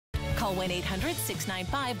Call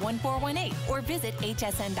 1-800-695-1418 or visit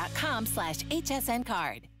hsn.com/HSN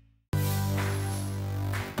card.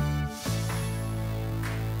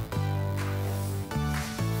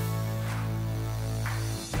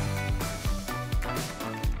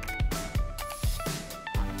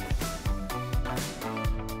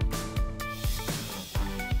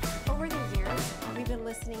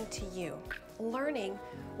 Listening to you, learning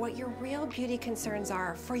what your real beauty concerns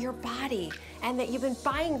are for your body, and that you've been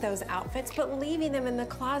buying those outfits but leaving them in the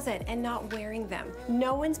closet and not wearing them.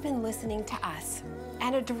 No one's been listening to us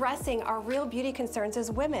and addressing our real beauty concerns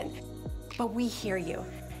as women, but we hear you.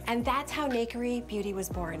 And that's how Nakery Beauty was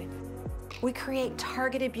born. We create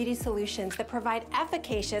targeted beauty solutions that provide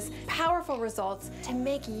efficacious, powerful results to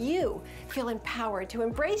make you feel empowered to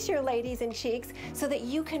embrace your ladies and cheeks so that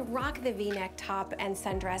you can rock the V-neck top and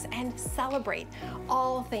sundress and celebrate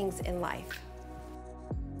all things in life.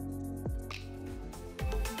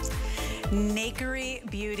 Nakery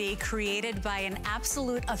Beauty, created by an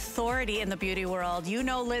absolute authority in the beauty world. You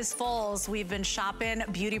know Liz Foles. We've been shopping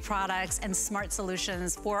beauty products and smart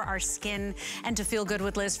solutions for our skin and to feel good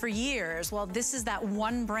with Liz for years. Well, this is that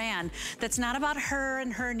one brand that's not about her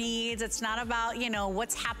and her needs. It's not about, you know,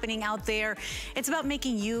 what's happening out there. It's about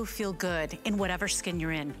making you feel good in whatever skin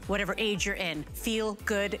you're in, whatever age you're in. Feel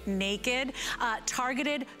good naked.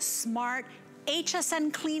 Targeted, smart,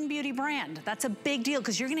 HSN clean beauty brand. That's a big deal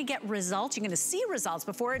because you're gonna get results. You're gonna see results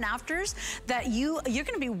before and afters that you're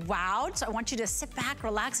gonna be wowed. So I want you to sit back,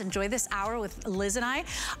 relax, enjoy this hour with Liz and I.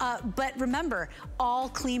 But remember, all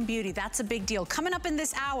clean beauty, that's a big deal. Coming up in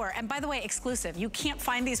this hour, and by the way, exclusive. You can't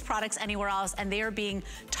find these products anywhere else, and they are being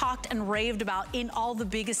talked and raved about in all the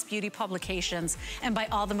biggest beauty publications and by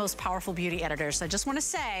all the most powerful beauty editors. So I just wanna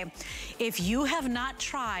say, if you have not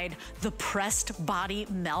tried the Pressed Body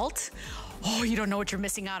Melt, oh, you don't know what you're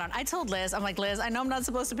missing out on. I told Liz, I'm like, Liz, I know I'm not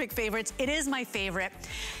supposed to pick favorites. It is my favorite.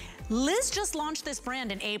 Liz just launched this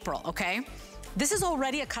brand in April, okay? This is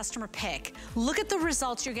already a customer pick. Look at the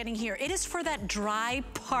results you're getting here. It is for that dry,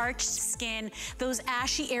 parched skin, those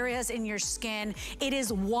ashy areas in your skin. It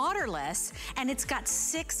is waterless, and it's got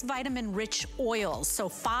 6 vitamin-rich oils. So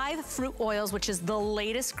 5 fruit oils, which is the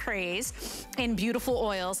latest craze in beautiful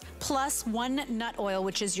oils, plus 1 nut oil,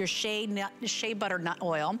 which is your shea butter nut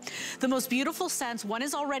oil. The most beautiful scents. One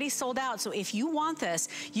is already sold out, so if you want this,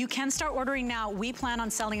 you can start ordering now. We plan on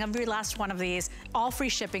selling every last one of these, all free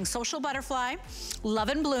shipping. Social Butterfly, Love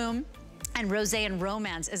and Bloom, and Rosé and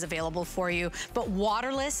Romance is available for you. But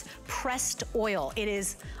waterless pressed oil. It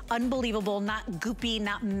is unbelievable, not goopy,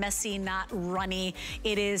 not messy, not runny.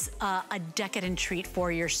 It is a decadent treat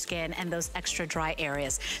for your skin and those extra dry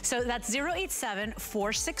areas. So that's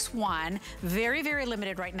 087-461. Very, very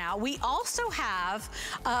limited right now. We also have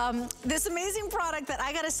this amazing product that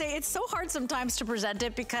I gotta say, it's so hard sometimes to present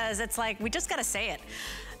it because it's like, we just gotta say it.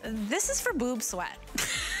 This is for boob sweat.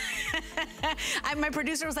 My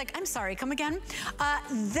producer was like, I'm sorry, come again?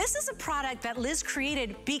 This is a product that Liz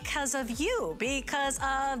created because of you, because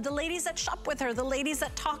of the ladies that shop with her, the ladies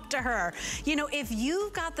that talk to her. You know, if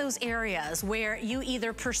you've got those areas where you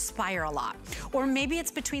either perspire a lot, or maybe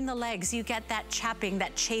it's between the legs, you get that chapping,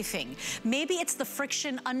 that chafing. Maybe it's the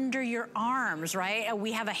friction under your arms, right?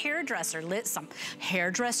 We have a hairdresser, some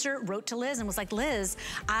hairdresser wrote to Liz and was like, Liz,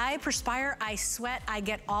 I perspire, I sweat, I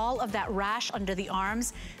get all of that rash under the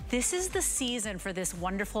arms. This is the season for this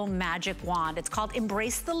wonderful magic wand. It's called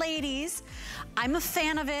Embrace the Ladies. I'm a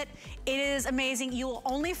fan of it. It is amazing. You will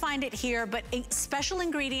only find it here, but special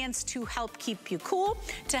ingredients to help keep you cool,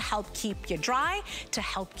 to help keep you dry, to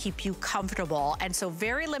help keep you comfortable. And so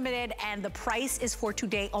very limited, and the price is for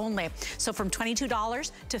today only. So from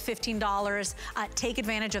 $22 to $15, take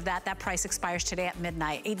advantage of that. That price expires today at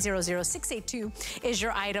midnight. 800-682 is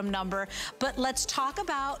your item number. But let's talk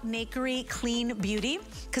about Nakery Clean Beauty,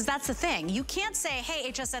 because that's the thing. You can't say,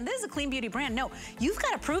 hey, HSN, this is a clean beauty brand. No, you've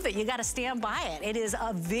got to prove it. You got to stand by it. It is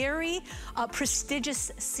a very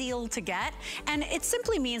prestigious seal to get. And it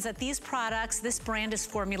simply means that these products, this brand is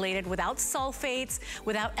formulated without sulfates,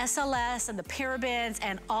 without SLS and the parabens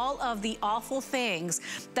and all of the awful things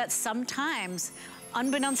that sometimes,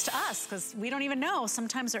 unbeknownst to us, because we don't even know,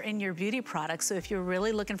 sometimes are in your beauty products. So if you're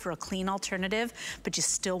really looking for a clean alternative, but you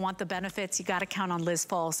still want the benefits, you gotta count on Liz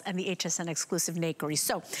Foles and the HSN exclusive Nakery.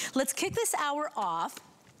 So let's kick this hour off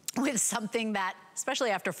with something that, especially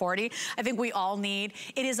after 40, I think we all need.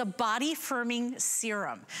 It is a body firming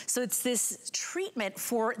serum. So it's this treatment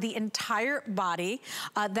for the entire body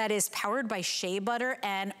that is powered by shea butter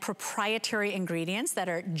and proprietary ingredients that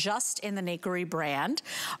are just in the Nakery brand.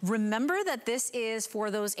 Remember that this is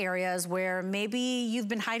for those areas where maybe you've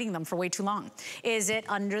been hiding them for way too long. Is it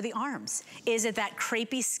under the arms? Is it that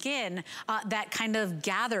crepey skin that kind of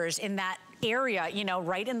gathers in that area, you know,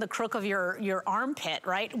 right in the crook of your armpit,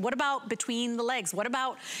 right? What about between the legs? What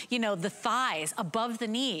about, you know, the thighs, above the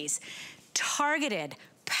knees? Targeted,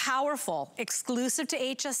 powerful, exclusive to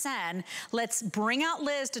HSN. Let's bring out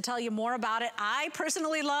Liz to tell you more about it. I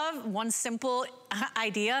personally love one simple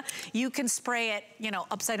idea. You can spray it, you know,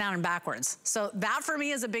 upside down and backwards. So that for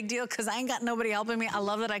me is a big deal because I ain't got nobody helping me. I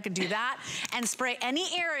love that I could do that and spray any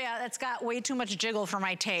area that's got way too much jiggle for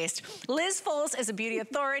my taste. Liz Foles is a beauty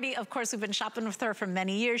authority. Of course, we've been shopping with her for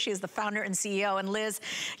many years. She is the founder and CEO. And Liz,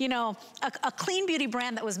 you know, a clean beauty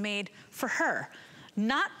brand that was made for her.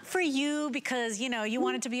 Not for you because, you know, you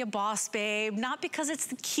want it to be a boss babe, not because it's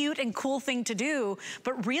the cute and cool thing to do,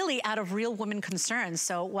 but really out of real women concerns.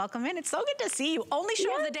 So welcome in. It's so good to see you. Only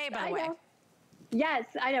show of the day, by the way. Yes,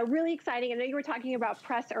 I know, really exciting. I know you were talking about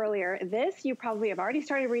press earlier. This, you probably have already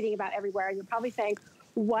started reading about everywhere. You're probably saying,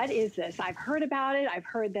 what is this? I've heard about it. I've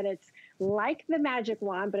heard that it's like the magic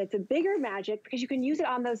wand, but it's a bigger magic because you can use it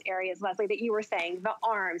on those areas, Leslie, that you were saying, the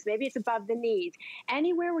arms, maybe it's above the knees,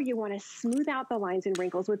 anywhere where you want to smooth out the lines and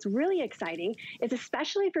wrinkles. What's really exciting is,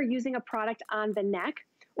 especially if you're using a product on the neck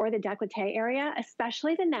or the décolleté area,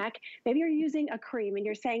 especially the neck, maybe you're using a cream and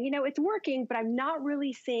you're saying, you know, it's working, but I'm not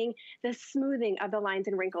really seeing the smoothing of the lines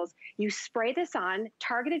and wrinkles. You spray this on,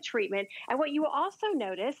 targeted treatment, and what you will also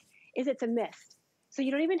notice is it's a mist. So you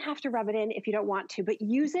don't even have to rub it in if you don't want to, but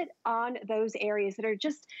use it on those areas that are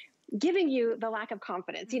just giving you the lack of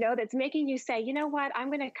confidence, you know, that's making you say, you know what, I'm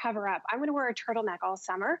going to cover up. I'm going to wear a turtleneck all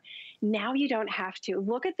summer. Now you don't have to.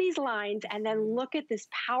 Look at these lines and then look at this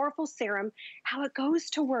powerful serum, how it goes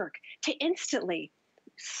to work to instantly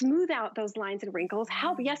smooth out those lines and wrinkles.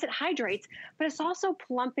 Help, yes, it hydrates, but it's also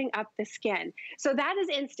plumping up the skin. So that is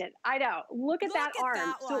instant. I know. Look at that arm.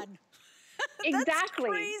 That one. Exactly. That's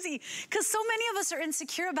crazy. Because so many of us are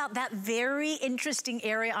insecure about that very interesting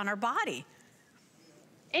area on our body.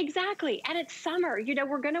 Exactly. And it's summer. You know,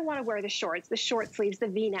 we're going to want to wear the shorts, the short sleeves, the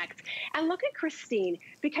V-necks. And look at Christine,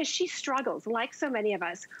 because she struggles, like so many of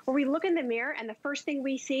us, where we look in the mirror and the first thing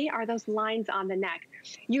we see are those lines on the neck.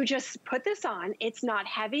 You just put this on. It's not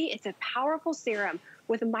heavy. It's a powerful serum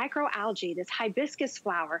with microalgae, this hibiscus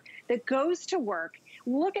flower that goes to work.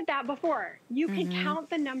 Look at that before. You can count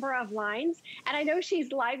the number of lines. And I know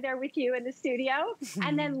she's live there with you in the studio.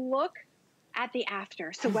 And then look at the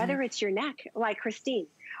after. So whether it's your neck, like Christine,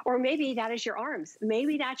 or maybe that is your arms,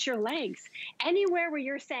 maybe that's your legs, anywhere where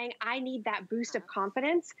you're saying, I need that boost of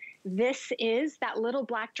confidence, this is that little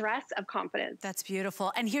black dress of confidence. That's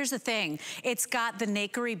beautiful. And here's the thing. It's got the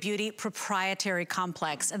Nakery Beauty proprietary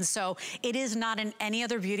complex. And so it is not in any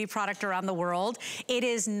other beauty product around the world. It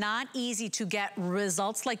is not easy to get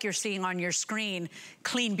results like you're seeing on your screen,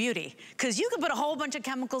 clean beauty. Because you can put a whole bunch of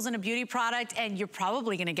chemicals in a beauty product and you're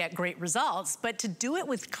probably going to get great results. But to do it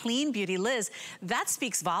with clean beauty, Liz, that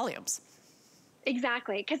speaks volumes.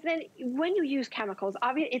 Exactly, because then when you use chemicals,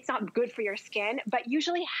 obviously it's not good for your skin, but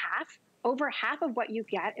usually over half of what you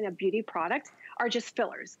get in a beauty product are just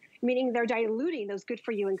fillers, meaning they're diluting those good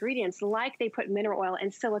for you ingredients, like they put mineral oil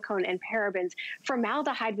and silicone and parabens,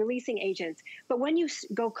 formaldehyde releasing agents. But when you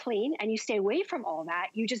go clean and you stay away from all that,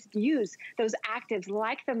 you just use those actives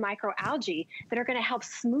like the microalgae that are going to help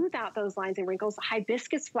smooth out those lines and wrinkles.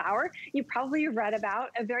 Hibiscus flower, you probably read about,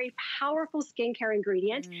 a very powerful skincare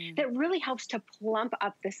ingredient that really helps to plump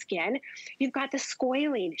up the skin. You've got the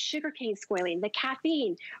squalene, sugarcane squalene, the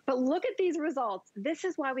caffeine. But look at these results. This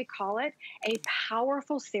is why we call it a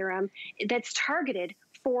powerful serum that's targeted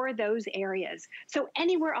for those areas. So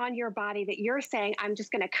anywhere on your body that you're saying, I'm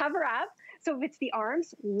just going to cover up. So if it's the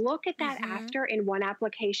arms, look at that after in one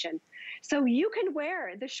application. So you can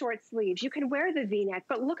wear the short sleeves, you can wear the V-neck,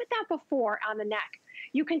 but look at that before on the neck.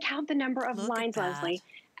 You can count the number of lines, Leslie,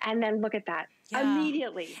 and then look at that.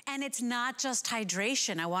 Immediately. And it's not just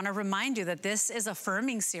hydration. I want to remind you that this is a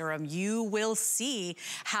firming serum. You will see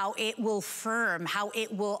how it will firm, how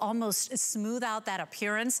it will almost smooth out that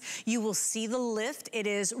appearance. You will see the lift. It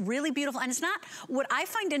is really beautiful. And it's not, what I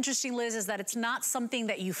find interesting, Liz, is that it's not something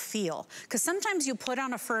that you feel. Because sometimes you put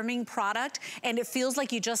on a firming product and it feels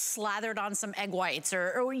like you just slathered on some egg whites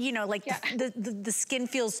or you know, like the skin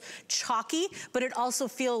feels chalky, but it also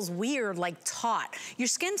feels weird, like taut. Your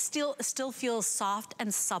skin still feels feels soft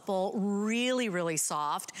and supple, really, really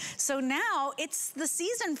soft. So now it's the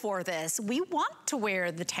season for this. We want to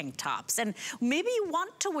wear the tank tops, and maybe you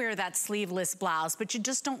want to wear that sleeveless blouse, but you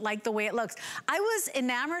just don't like the way it looks. I was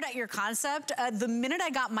enamored at your concept the minute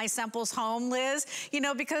I got my samples home, Liz, you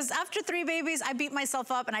know, because after 3 babies, I beat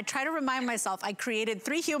myself up and I try to remind myself I created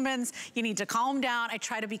 3 humans. You need to calm down. I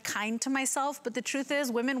try to be kind to myself, but the truth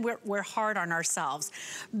is, women, we're hard on ourselves.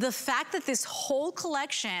 The fact that this whole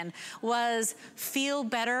collection was feel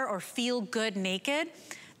better or feel good naked,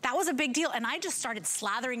 that was a big deal. And I just started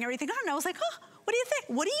slathering everything on. I was like, oh, what do you think?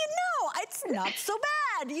 What do you know? It's not so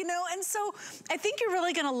bad, you know? And so I think you're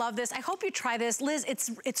really gonna love this. I hope you try this. Liz,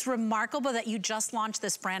 it's remarkable that you just launched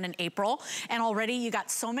this brand in April, and already you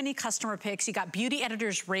got so many customer picks. You got beauty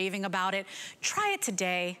editors raving about it. Try it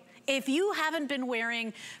today. If you haven't been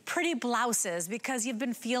wearing pretty blouses because you've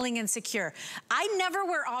been feeling insecure, I never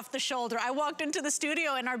wear off the shoulder. I walked into the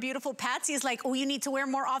studio and our beautiful Patsy is like, oh, you need to wear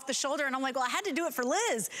more off the shoulder. And I'm like, well, I had to do it for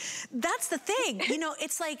Liz. That's the thing. You know,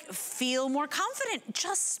 it's like, feel more confident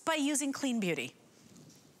just by using clean beauty.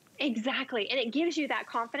 Exactly, and it gives you that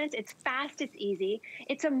confidence. It's fast, it's easy.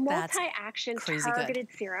 It's a multi-action targeted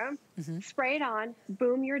serum. Spray it on,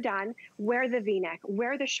 boom, you're done. Wear the V-neck,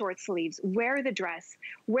 wear the short sleeves, wear the dress,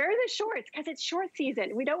 wear the shorts, because it's short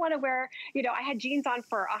season. We don't want to wear, you know, I had jeans on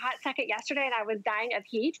for a hot second yesterday and I was dying of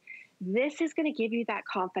heat. This is going to give you that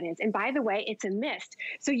confidence. And by the way, it's a mist.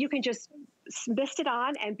 So you can just mist it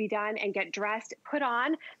on and be done and get dressed. Put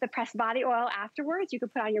on the pressed body oil afterwards. You can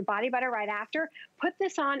put on your body butter right after. Put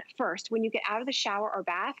this on first when you get out of the shower or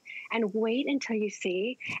bath, and wait until you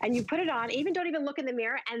see. And you put it on, don't even look in the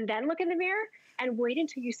mirror, and then look in the mirror. And wait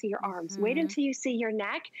until you see your arms. Wait until you see your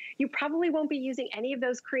neck. You probably won't be using any of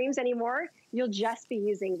those creams anymore. You'll just be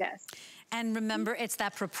using this. And remember, it's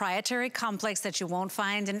that proprietary complex that you won't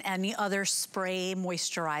find in any other spray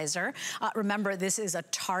moisturizer. Remember, this is a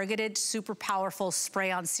targeted, super powerful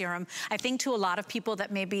spray-on serum. I think to a lot of people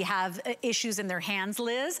that maybe have issues in their hands,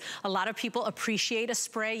 Liz, a lot of people appreciate a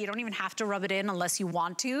spray. You don't even have to rub it in unless you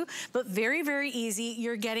want to, but very, very easy.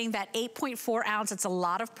 You're getting that 8.4 ounce. It's a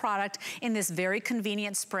lot of product in this very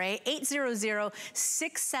convenient spray.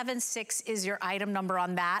 800-676 is your item number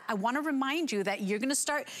on that. I want to remind you that you're going to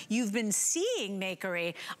start, you've been seeing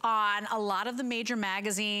Nakery on a lot of the major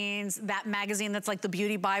magazines, that magazine that's like the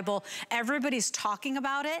Beauty Bible. Everybody's talking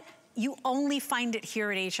about it. You only find it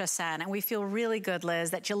here at HSN, and we feel really good,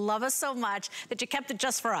 Liz, that you love us so much that you kept it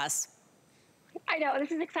just for us. I know,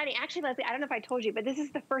 this is exciting. Actually, Leslie, I don't know if I told you, but this is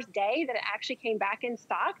the first day that it actually came back in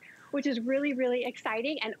stock, which is really, really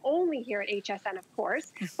exciting, and only here at HSN, of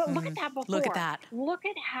course. But look at that before. Look at that.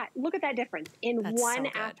 Look at that difference in one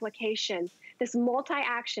application. This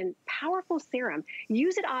multi-action, powerful serum.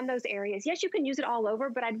 Use it on those areas. Yes, you can use it all over,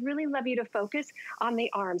 but I'd really love you to focus on the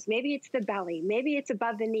arms. Maybe it's the belly. Maybe it's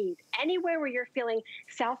above the knees. Anywhere where you're feeling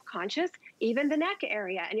self-conscious, even the neck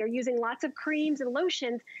area, and you're using lots of creams and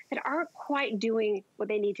lotions that aren't quite doing what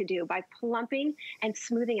they need to do by plumping and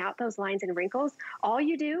smoothing out those lines and wrinkles. All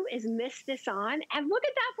you do is mist this on, and look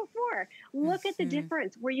at that before. Look at the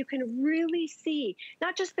difference where you can really see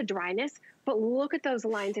not just the dryness, but look at those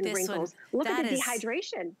lines and wrinkles. Look at the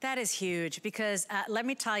dehydration. That is huge, because let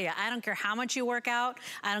me tell you, I don't care how much you work out.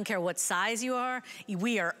 I don't care what size you are.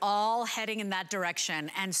 We are all heading in that direction.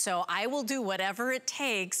 And so I will do whatever it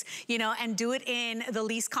takes, you know, and do it in the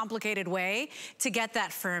least complicated way to get that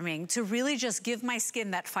firming, to really just give my skin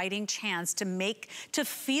that fighting chance to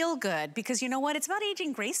feel good. Because you know what? It's about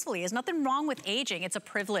aging gracefully. There's nothing wrong with aging. It's a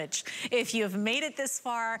privilege. If you've made it this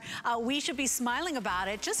far, we should be smiling about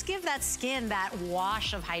it. Just give that skin that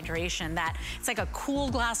wash of hydration, that it's like a cool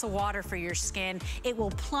glass of water for your skin. It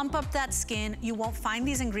will plump up that skin. You won't find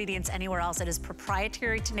these ingredients anywhere else. It is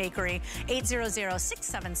proprietary to Nakery.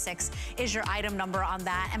 800-676 is your item number on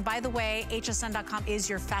that. And by the way, hsn.com is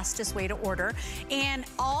your fastest way to order. And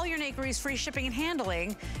all your Nakery's free shipping and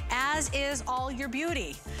handling, as is all your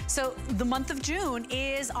beauty. So the month of June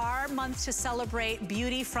is our month to celebrate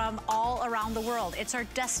beauty from all around the world. It's our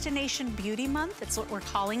Destination Beauty Month. That's what we're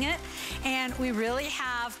calling it. And we really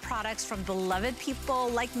have products from beloved people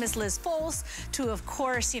like Ms. Liz Foles to, of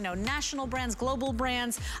course, you know, national brands, global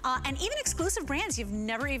brands, and even exclusive brands you've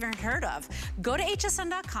never even heard of. Go to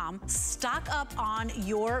hsn.com, stock up on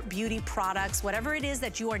your beauty products, whatever it is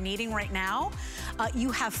that you are needing right now.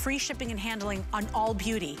 You have free shipping and handling on all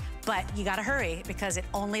beauty, but you gotta hurry because it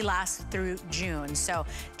only lasts through June. So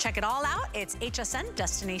check it all out. It's HSN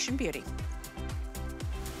Destination Beauty.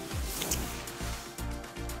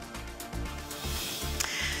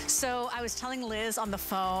 So I was telling Liz on the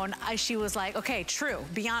phone, she was like, okay, true,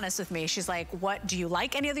 be honest with me. She's like, what, do you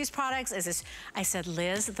like any of these products? Is this, I said,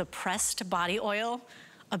 Liz, the pressed body oil,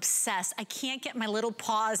 obsessed. I can't get my little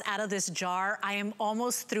paws out of this jar. I am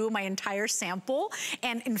almost through my entire sample.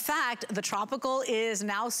 And in fact, the tropical is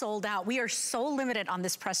now sold out. We are so limited on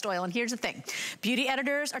this pressed oil. And here's the thing. Beauty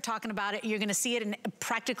editors are talking about it. You're gonna see it in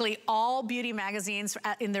practically all beauty magazines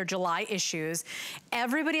in their July issues.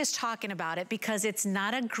 Everybody is talking about it because it's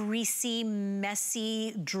not a greasy,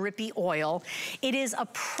 messy, drippy oil. It is a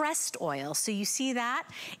pressed oil. So you see that?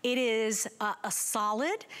 It is a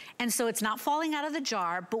solid, and so it's not falling out of the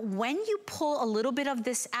jar. But when you pull a little bit of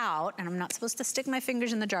this out, and I'm not supposed to stick my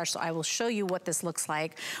fingers in the jar, so I will show you what this looks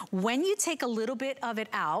like. When you take a little bit of it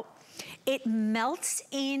out, it melts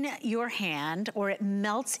in your hand, or it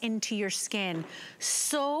melts into your skin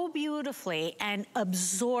so beautifully and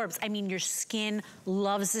absorbs. I mean, your skin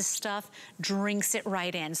loves this stuff, drinks it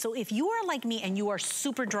right in. So if you are like me and you are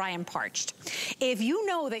super dry and parched, if you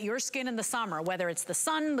know that your skin in the summer, whether it's the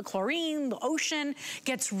sun, the chlorine, the ocean,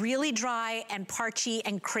 gets really dry and parchy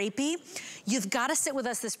and crepey, you've got to sit with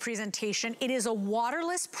us this presentation. It is a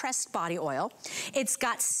waterless pressed body oil. It's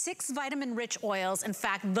got 6 vitamin-rich oils. In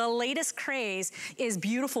fact, the latest craze is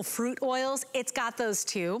beautiful fruit oils. It's got those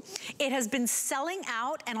too. It has been selling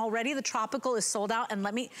out, and already the tropical is sold out. And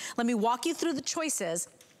let me walk you through the choices,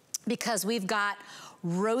 because we've got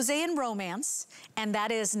Rosé and Romance, and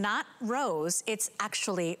that is not rose, it's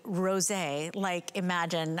actually rosé. Like,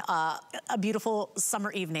 imagine a beautiful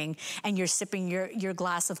summer evening and you're sipping your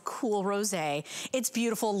glass of cool rosé. It's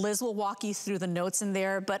beautiful. Liz will walk you through the notes in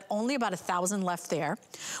there, but only about 1,000 left there.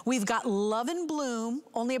 We've got Love and Bloom,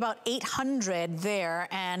 only about 800 there,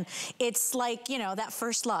 and it's like, you know, that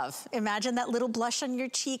first love. Imagine that little blush on your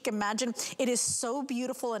cheek. Imagine, it is so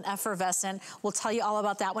beautiful and effervescent. We'll tell you all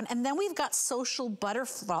about that one. And then we've got Social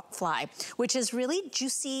Butterfly, which is really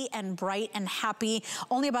juicy and bright and happy.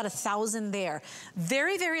 Only about 1,000 there.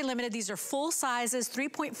 Very, very limited. These are full sizes,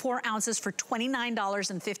 3.4 ounces for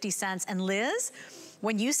 $29.50. And Liz,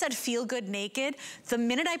 when you said feel good naked, the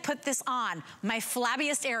minute I put this on, my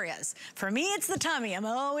flabbiest areas, for me, it's the tummy. I'm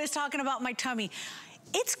always talking about my tummy.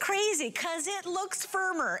 It's crazy because it looks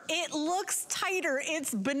firmer, it looks tighter,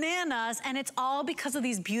 it's bananas, and it's all because of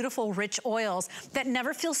these beautiful rich oils that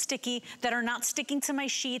never feel sticky, that are not sticking to my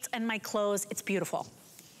sheets and my clothes. It's beautiful.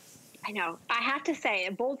 I know. I have to say,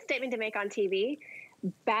 a bold statement to make on TV,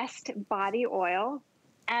 best body oil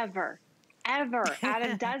ever. Out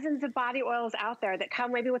of dozens of body oils out there that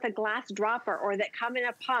come maybe with a glass dropper, or that come in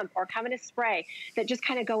a pump, or come in a spray, that just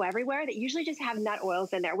kind of go everywhere, that usually just have nut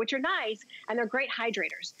oils in there, which are nice and they're great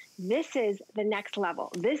hydrators. This is the next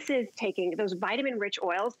level. This is taking those vitamin-rich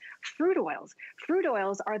oils, fruit oils. Fruit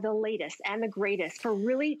oils are the latest and the greatest for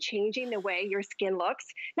really changing the way your skin looks,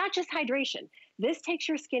 not just hydration. This takes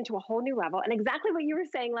your skin to a whole new level. And exactly what you were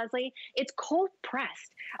saying, Leslie, it's cold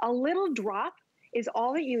pressed. A little drop is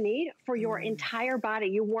all that you need for your entire body.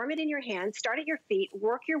 You warm it in your hands, start at your feet,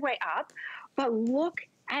 work your way up, but look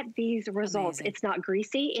at these results. Amazing. It's not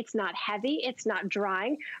greasy, it's not heavy, it's not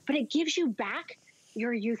drying, but it gives you back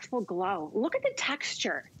your youthful glow. Look at the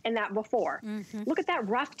texture in that before. Look at that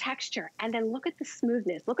rough texture, and then look at the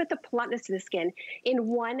smoothness. Look at the plumpness of the skin in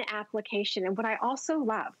one application. And what I also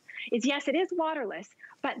love is, yes, it is waterless,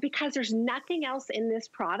 but because there's nothing else in this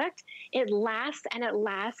product, it lasts and it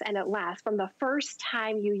lasts and it lasts from the first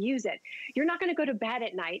time you use it. You're not gonna go to bed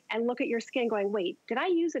at night and look at your skin going, wait, did I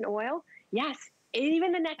use an oil? Yes.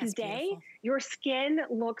 Even the next day, your skin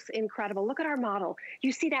looks incredible. Look at our model.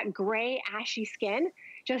 You see that gray, ashy skin?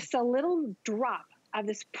 Just a little drop of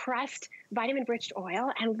this pressed vitamin-rich oil,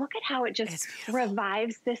 and look at how it just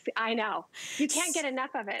revives this. I know. You can't get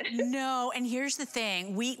enough of it. No, and here's the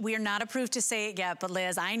thing. We are not approved to say it yet, but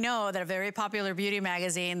Liz, I know that a very popular beauty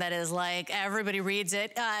magazine that is like, everybody reads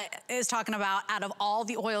it, is talking about, out of all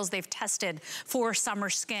the oils they've tested for summer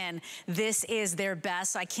skin, this is their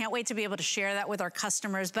best. So I can't wait to be able to share that with our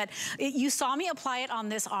customers. But you saw me apply it on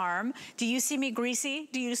this arm. Do you see me greasy?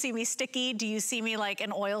 Do you see me sticky? Do you see me like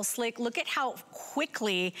an oil slick? Look at how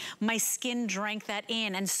quickly my skin drank that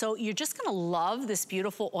in. And so you're just gonna love this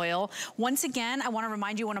beautiful oil. Once again, I wanna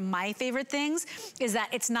remind you, one of my favorite things is that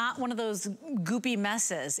it's not one of those goopy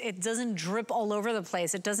messes. It doesn't drip all over the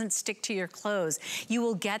place. It doesn't stick to your clothes. You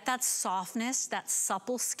will get that softness, that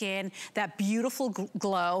supple skin, that beautiful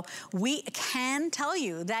glow. We can tell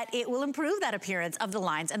you that it will improve that appearance of the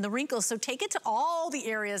lines and the wrinkles. So take it to all the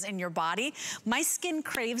areas in your body. My skin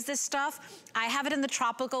craves this stuff. I have it in the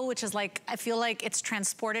tropical, which is like, I feel like It's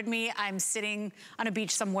transported me. I'm sitting on a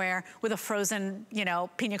beach somewhere with a frozen, you know,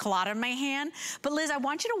 pina colada in my hand. But Liz, I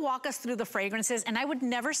want you to walk us through the fragrances, and I would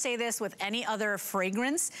never say this with any other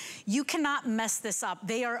fragrance. You cannot mess this up.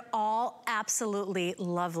 They are all absolutely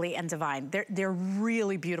lovely and divine. They're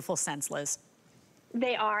really beautiful scents, Liz.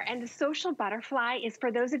 They are, and the social butterfly is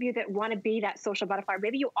for those of you that want to be that social butterfly.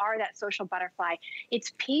 Maybe you are that social butterfly.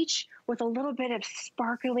 It's peach with a little bit of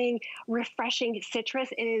sparkling, refreshing citrus.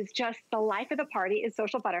 It is just the life of the party is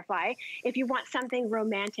social butterfly. If you want something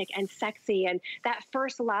romantic and sexy and that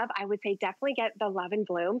first love, I would say definitely get the Love and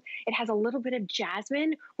Bloom. It has a little bit of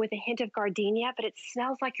jasmine with a hint of gardenia, but it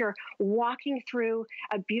smells like you're walking through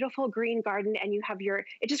a beautiful green garden and you have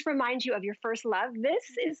it just reminds you of your first love. This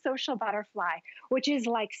is social butterfly, which is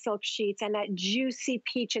like silk sheets and that juicy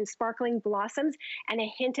peach and sparkling blossoms and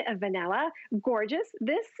a hint of vanilla. Gorgeous.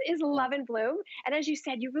 This is Love and Bloom. And as you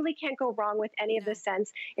said, you really can't go wrong with any of the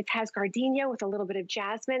scents. It has gardenia with a little bit of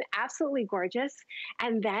jasmine. Absolutely gorgeous.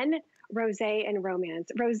 And then Rosé and Romance.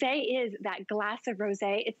 Rosé is that glass of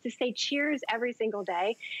rosé. It's to say cheers every single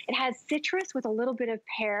day. It has citrus with a little bit of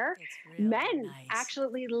pear. Really Men nice.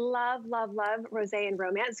 Actually love, love, love Rosé and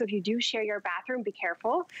Romance. So if you do share your bathroom, be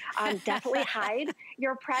careful. Definitely hide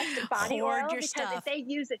your pressed body oil because if they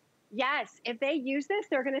use it, yes, if they use this,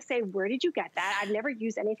 they're going to say, where did you get that? I've never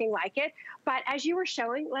used anything like it. But as you were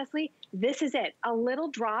showing, Leslie, this is it. A little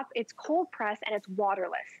drop. It's cold pressed and it's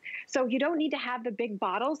waterless. So you don't need to have the big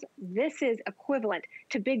bottles. This is equivalent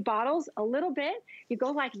to big bottles. A little bit. You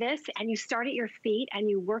go like this and you start at your feet and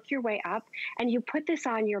you work your way up and you put this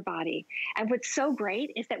on your body. And what's so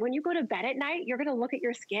great is that when you go to bed at night, you're going to look at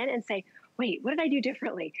your skin and say, wait, what did I do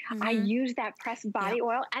differently? I used that pressed body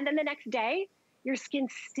oil. And then the next day, your skin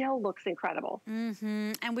still looks incredible.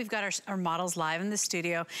 And we've got our models live in the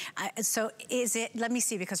studio. So is it, let me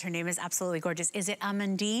see, because her name is absolutely gorgeous. Is it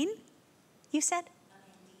Amandine, you said?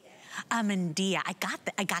 Amandia.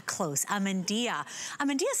 I got close. Amandia.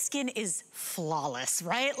 Amandia's skin is flawless,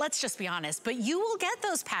 right? Let's just be honest. But you will get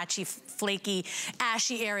those patchy, flaky,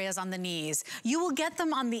 ashy areas on the knees. You will get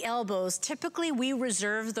them on the elbows. Typically, we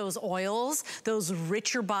reserve those oils, those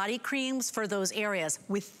richer body creams for those areas.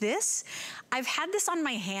 With this, I've had this on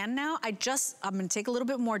my hand now. I'm gonna take a little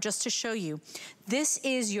bit more just to show you. This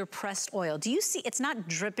is your pressed oil. Do you see, it's not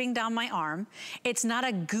dripping down my arm. It's not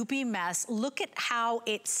a goopy mess. Look at how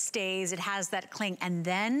it stays. It has that cling, and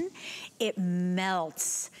then it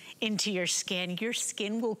melts into your skin. Your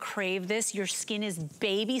skin will crave this. Your skin is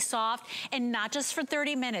baby soft, and not just for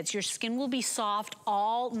 30 minutes. Your skin will be soft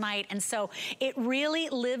all night, and so it really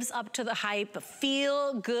lives up to the hype.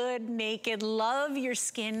 Feel good naked. Love your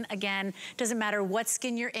skin again. Doesn't matter what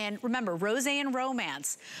skin you're in. Remember, Rosé and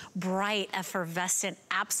Romance, bright, effervescent,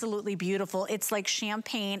 absolutely beautiful. It's like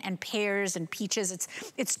champagne and pears and peaches.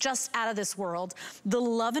 It's just out of this world. The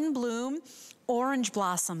Love and Bloom, orange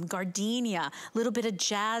blossom, gardenia, a little bit of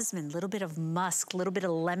jasmine, a little bit of musk, a little bit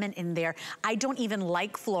of lemon in there. I don't even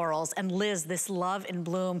like florals. And Liz, this Love and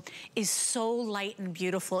Bloom is so light and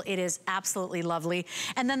beautiful. It is absolutely lovely.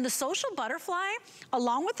 And then the Social Butterfly,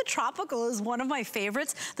 along with the Tropical, is one of my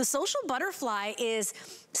favorites. The Social Butterfly is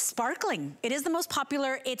sparkling. It is the most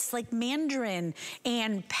popular. It's like mandarin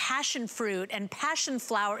and passion fruit and passion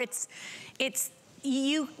flower.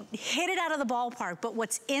 You hit it out of the ballpark, but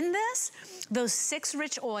what's in this? Those 6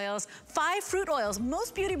 rich oils, 5 fruit oils.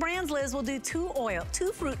 Most beauty brands, Liz, will do 2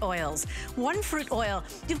 fruit oils, 1 fruit oil.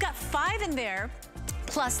 You've got 5 in there,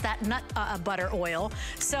 plus that nut butter oil.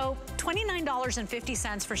 So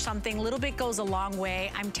 $29.50 for something. A little bit goes a long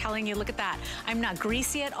way. I'm telling you, look at that. I'm not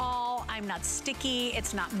greasy at all. I'm not sticky.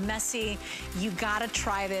 It's not messy. You gotta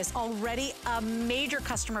try this. Already a major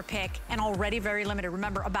customer pick and already very limited.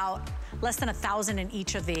 Remember, about less than 1,000 in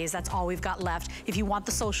each of these. That's all we've got left. If you want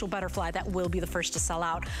the Social Butterfly, that will be the first to sell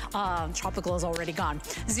out. Tropical is already gone.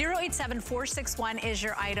 087461 is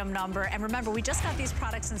your item number. And remember, we just got these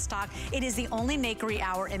products in stock. It is the only Nakery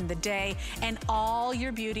hour in the day, and all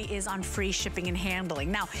your beauty is on free shipping and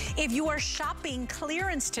handling. Now, if you are shopping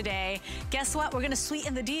clearance today, guess what? We're gonna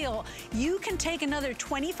sweeten the deal. You can take another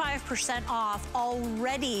 25% off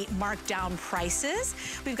already marked down prices.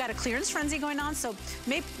 We've got a clearance frenzy going on, so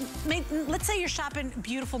let's say you're shopping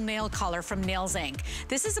beautiful nail color from Nails Inc.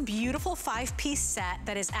 This is a beautiful 5-piece set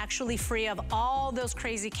that is actually free of all those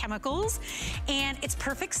crazy chemicals, and it's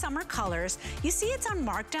perfect summer colors. You see it's on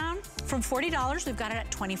markdown from $40, we've got it at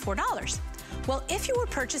 $24. Well, if you were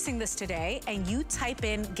purchasing this today and you type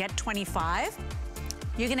in get 25,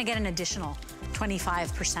 you're gonna get an additional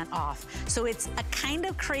 25% off. So it's a kind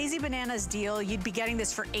of crazy bananas deal. You'd be getting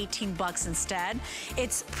this for 18 bucks instead.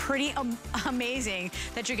 It's pretty amazing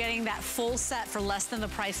that you're getting that full set for less than the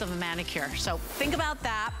price of a manicure. So think about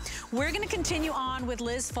that. We're gonna continue on with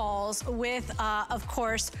Liz Falls with, of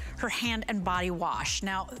course, her hand and body wash.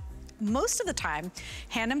 Now, most of the time,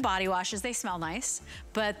 hand and body washes, they smell nice,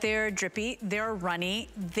 but they're drippy, they're runny,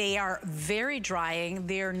 they are very drying,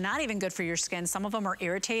 they're not even good for your skin. Some of them are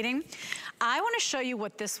irritating. I wanna show you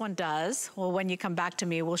what this one does. Well, when you come back to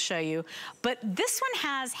me, we'll show you. But this one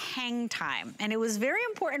has hang time, and it was very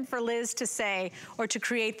important for Liz to say, or to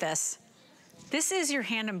create this. This is your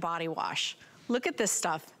hand and body wash. Look at this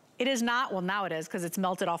stuff. It is not, well now it is because it's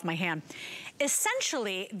melted off my hand.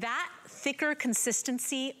 Essentially, that thicker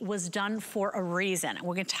consistency was done for a reason.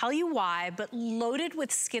 We're gonna tell you why, but loaded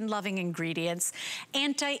with skin-loving ingredients,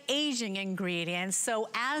 anti-aging ingredients. So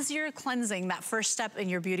as you're cleansing, that first step in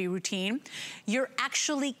your beauty routine, you're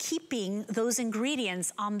actually keeping those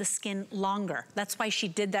ingredients on the skin longer. That's why she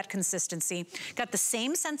did that consistency. Got the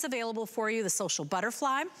same scents available for you, the Social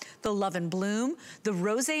Butterfly, the Love and Bloom, the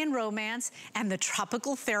Rosé and Romance, and the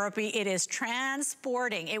Tropical Therapy. It is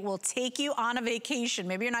transporting. It will take you on a vacation.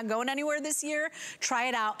 Maybe you're not going anywhere this year, try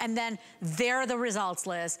it out, and then there are the results,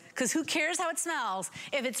 Liz, because who cares how it smells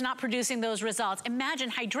if it's not producing those results?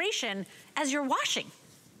 Imagine hydration as you're washing.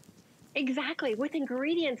 Exactly, with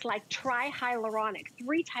ingredients like trihyaluronic,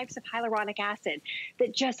 3 types of hyaluronic acid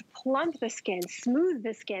that just plump the skin, smooth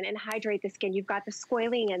the skin, and hydrate the skin. You've got the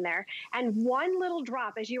squalene in there. And 1 little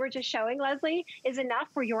drop, as you were just showing, Leslie, is enough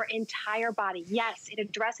for your entire body. Yes, it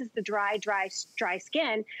addresses the dry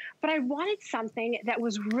skin, but I wanted something that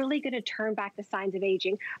was really gonna turn back the signs of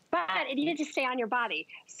aging, but it needed to stay on your body.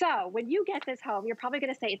 So when you get this home, you're probably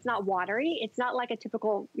gonna say it's not watery. It's not like a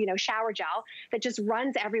typical, shower gel that just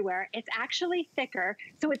runs everywhere. It's actually thicker,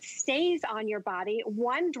 so it stays on your body.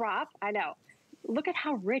 1 drop, I know. Look at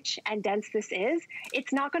how rich and dense this is.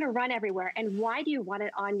 It's not gonna run everywhere. And why do you want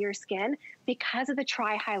it on your skin? Because of the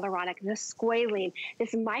trihyaluronic, the squalene,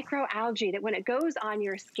 this microalgae that when it goes on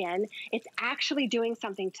your skin, it's actually doing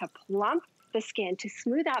something to plump the skin, to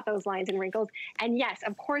smooth out those lines and wrinkles, and yes,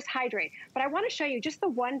 of course, hydrate. But I want to show you, just the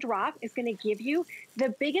 1 drop is going to give you the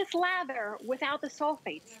biggest lather without the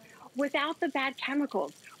sulfates, without the bad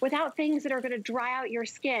chemicals, without things that are going to dry out your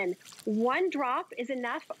skin. 1 drop is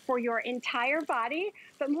enough for your entire body,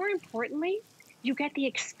 but more importantly, you get the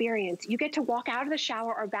experience. You get to walk out of the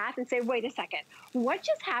shower or bath and say, wait a second, what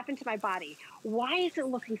just happened to my body? Why is it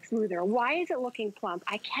looking smoother? Why is it looking plump?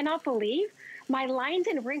 I cannot believe my lines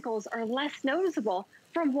and wrinkles are less noticeable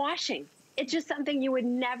from washing. It's just something you would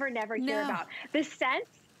never hear about. The scents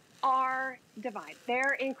are divine.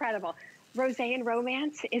 They're incredible. Rosé and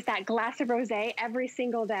Romance is that glass of rosé every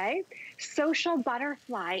single day. Social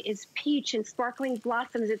Butterfly is peach and sparkling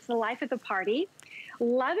blossoms. It's the life of the party.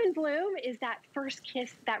 Love and Bloom is that first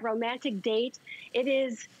kiss, that romantic date. It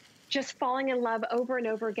is just falling in love over and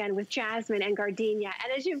over again with jasmine and gardenia.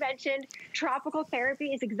 And as you mentioned, Tropical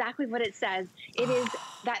Therapy is exactly what it says. It is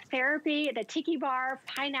that therapy, the tiki bar,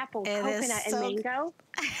 pineapple, coconut, and mango.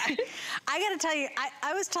 I gotta tell you,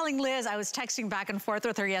 I was telling Liz, I was texting back and forth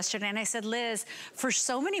with her yesterday, and I said, Liz, for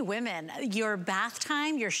so many women, your bath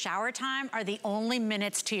time, your shower time are the only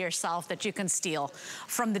minutes to yourself that you can steal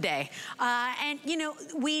from the day. And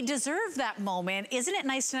we deserve that moment. Isn't it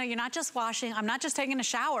nice to know you're not just washing, I'm not just taking a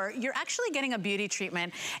shower, you're actually getting a beauty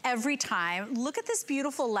treatment every time. Look at this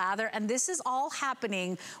beautiful lather, and this is all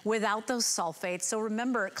happening without those sulfates. So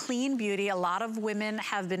remember, clean beauty, a lot of women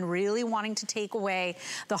have been really wanting to take away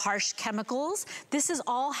the harsh chemicals. This is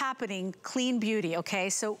all happening clean beauty, okay?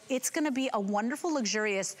 So it's gonna be a wonderful,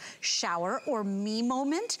 luxurious shower or me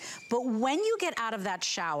moment, but when you get out of that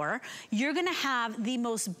shower, you're gonna have the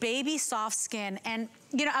most baby soft skin. And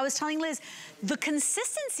I was telling Liz, the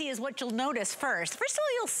consistency is what you'll notice first. First of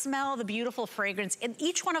all, you'll smell the beautiful fragrance, and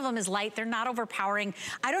each one of them is light. They're not overpowering.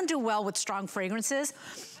 I don't do well with strong fragrances,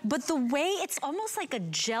 but the way it's almost like a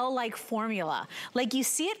gel-like formula. Like you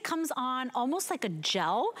see it comes on almost like a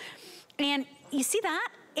gel, and you see that?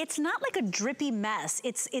 It's not like a drippy mess.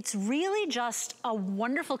 It's really just a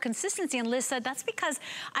wonderful consistency. And Liz said, that's because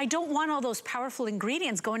I don't want all those powerful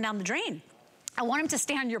ingredients going down the drain. I want them to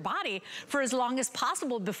stay on your body for as long as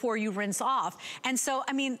possible before you rinse off. And so,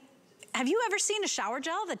 I mean, have you ever seen a shower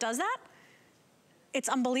gel that does that? It's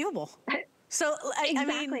unbelievable. So, I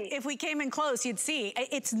mean, if we came in close, you'd see,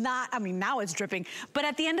 it's not, I mean, now it's dripping, but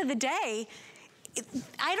at the end of the day,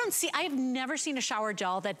 I've never seen a shower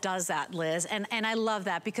gel that does that, Liz, and I love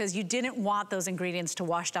that because you didn't want those ingredients to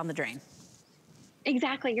wash down the drain.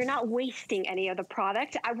 Exactly. You're not wasting any of the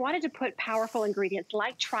product. I wanted to put powerful ingredients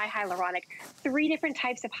like trihyaluronic, 3 different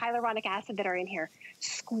types of hyaluronic acid that are in here,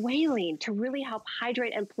 squalene to really help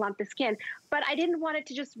hydrate and plump the skin. But I didn't want it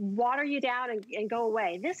to just water you down and go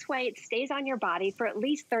away. This way, it stays on your body for at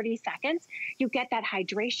least 30 seconds. You get that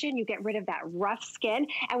hydration, you get rid of that rough skin.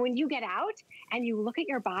 And when you get out and you look at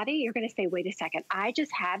your body, you're going to say, wait a second, I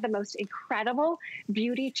just had the most incredible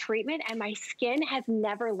beauty treatment and my skin has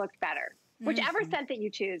never looked better. Whichever scent that you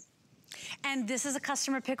choose. And this is a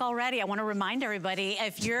customer pick already. I want to remind everybody,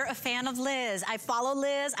 if you're a fan of Liz, I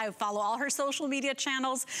follow all her social media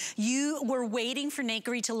channels. You were waiting for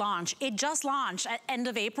Nakery to launch. It just launched at end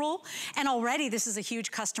of April, and already this is a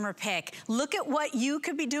huge customer pick. Look at what you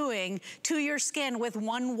could be doing to your skin with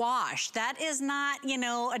one wash. That is not, you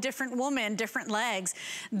know, a different woman, different legs.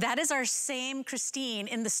 That is our same Christine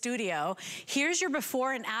in the studio. Here's your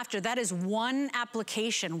before and after. That is one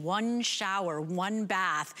application, one shower, one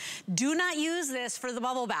bath. Do not use this for the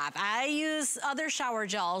bubble bath. I use other shower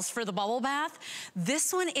gels for the bubble bath.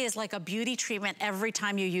 This one is like a beauty treatment every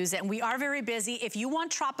time you use it. And we are very busy. If you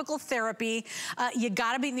want tropical therapy, you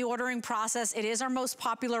gotta be in the ordering process. It is our most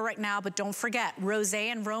popular right now, but don't forget,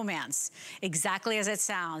 Rosé and Romance. Exactly as it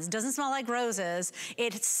sounds. It doesn't smell like roses.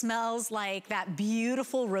 It smells like that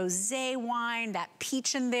beautiful rosé wine, that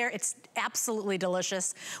peach in there. It's absolutely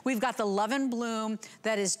delicious. We've got the Love and Bloom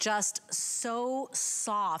that is just so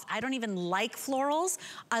soft. I don't even like florals.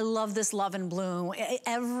 I love this Love and Bloom.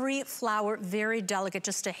 Every flower, very delicate,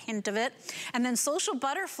 just a hint of it. And then Social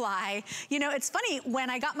Butterfly, you know, it's funny, when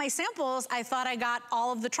I got my samples, I thought I got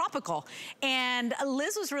all of the tropical. And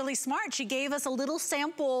Liz was really smart. She gave us a little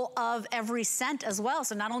sample of every scent as well.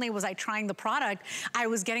 So not only was I trying the product, I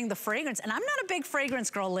was getting the fragrance. And I'm not a big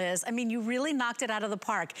fragrance girl, Liz. I mean, you really knocked it out of the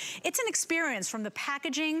park. It's an experience from the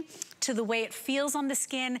packaging to the way it feels on the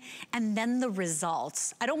skin and then the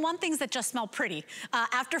results. I don't want things that just smell pretty.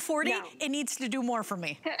 After 40, no. It needs to do more for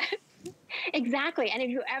me. Exactly. And have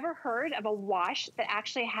you ever heard of a wash that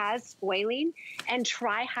actually has squalene and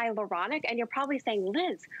trihyaluronic? And you're probably saying,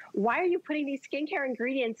 Liz, why are you putting these skincare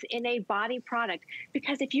ingredients in a body product?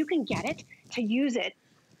 Because if you can get it to use it,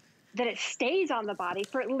 that it stays on the body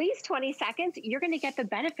for at least 20 seconds, you're going to get the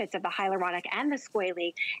benefits of the hyaluronic and the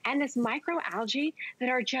squalene and this microalgae that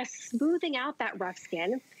are just smoothing out that rough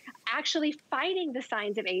skin, actually fighting the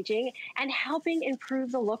signs of aging and helping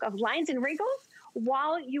improve the look of lines and wrinkles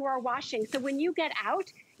while you are washing. So when you get out,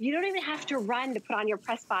 you don't even have to run to put on your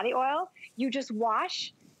pressed body oil. You just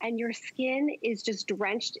wash and your skin is just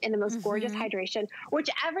drenched in the most gorgeous hydration.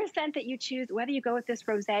 Whichever scent that you choose, whether you go with this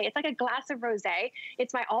rosé, it's like a glass of rosé.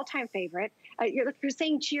 It's my all-time favorite. You're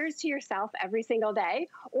saying cheers to yourself every single day.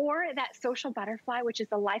 Or that Social Butterfly, which is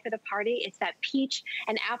the life of the party. It's that peach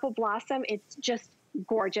and apple blossom. It's just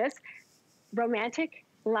gorgeous. Romantic,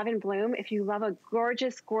 Love and Bloom. If you love a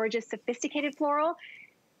gorgeous, gorgeous, sophisticated floral,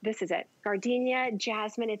 this is it. Gardenia,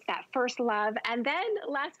 jasmine, it's that first love. And then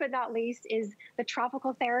last but not least is the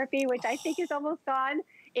tropical therapy, which I think is almost gone.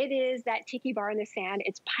 It is that tiki bar in the sand.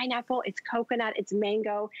 It's pineapple, it's coconut, it's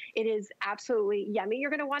mango. It is absolutely yummy. You're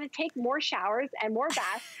gonna wanna take more showers and more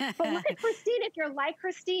baths. But look at Christine, if you're like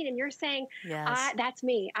Christine and you're saying, yes, that's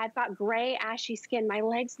me. I've got gray, ashy skin. My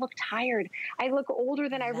legs look tired. I look older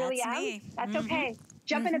than I really am. That's okay.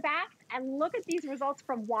 Jump in a bath and look at these results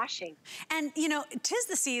from washing. And you know, 'tis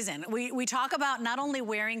the season. We talk about not only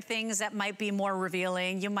wearing things that might be more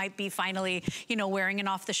revealing, you might be finally, you know, wearing an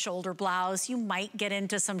off the shoulder blouse, you might get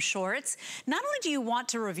into some shorts. Not only do you want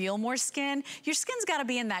to reveal more skin, your skin's gotta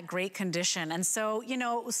be in that great condition. And so, you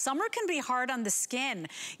know, summer can be hard on the skin.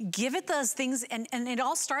 Give it those things, and it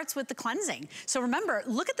all starts with the cleansing. So remember,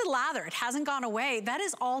 look at the lather, it hasn't gone away. That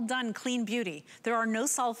is all done clean beauty. There are no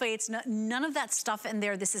sulfates, none of that stuff in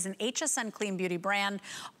there. This is an HSN Clean Beauty brand.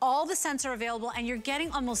 All the scents are available, and you're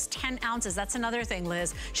getting almost 10 ounces. That's another thing,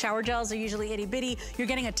 Liz. Shower gels are usually itty bitty. You're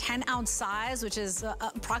getting a 10-ounce size, which is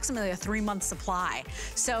approximately a 3-month supply.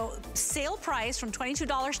 So sale price from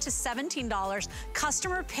 $22 to $17.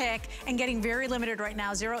 Customer pick, and getting very limited right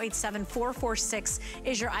now. 087446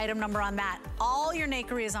 is your item number on that. All your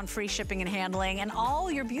Nakery is on free shipping and handling, and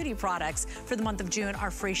all your beauty products for the month of June are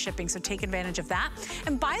free shipping. So take advantage of that.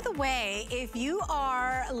 And by the way, if you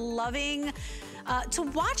are loving to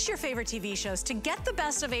watch your favorite TV shows, to get the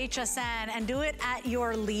best of HSN and do it at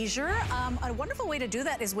your leisure. A wonderful way to do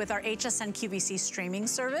that is with our HSN QVC streaming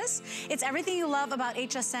service. It's everything you love about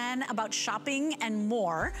HSN, about shopping and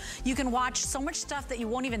more. You can watch so much stuff that you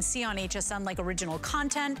won't even see on HSN, like original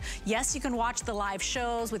content. Yes, you can watch the live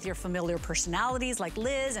shows with your familiar personalities like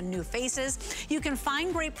Liz and new faces. You can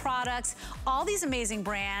find great products, all these amazing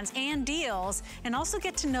brands and deals, and also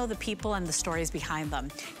get to know the people and the stories behind them.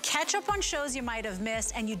 Catch up on shows you might have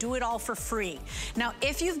missed, and you do it all for free. Now,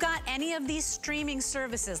 if you've got any of these streaming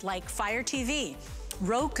services like Fire TV,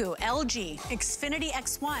 Roku, LG, Xfinity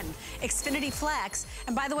X1, Xfinity Flex,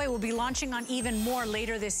 and by the way, we'll be launching on even more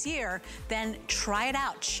later this year, then try it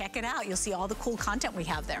out, check it out. You'll see all the cool content we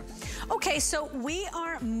have there. Okay, so we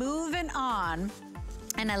are moving on.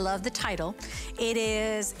 And I love the title. It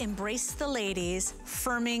is Embrace the Ladies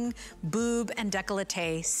Firming Boob and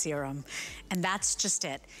Décolleté Serum. And that's just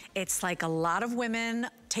it. It's like a lot of women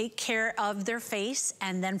take care of their face,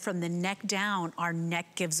 and then from the neck down, our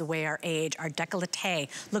neck gives away our age, our décolleté.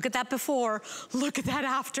 Look at that before, look at that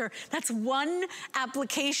after. That's one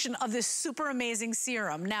application of this super amazing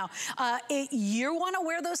serum. Now, you wanna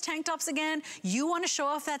wear those tank tops again, you wanna show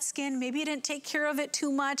off that skin, maybe you didn't take care of it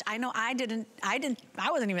too much. I know I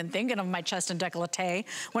wasn't even thinking of my chest and décolleté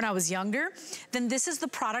when I was younger. Then this is the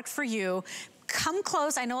product for you. Come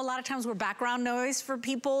close. I know a lot of times we're background noise for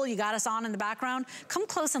people. You got us on in the background. Come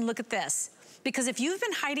close and look at this. Because if you've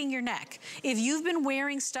been hiding your neck, if you've been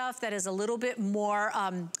wearing stuff that is a little bit more,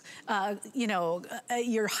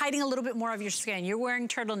 you're hiding a little bit more of your skin, you're wearing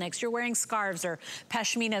turtlenecks, you're wearing scarves or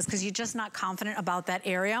pashminas because you're just not confident about that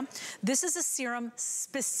area, this is a serum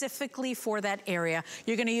specifically for that area.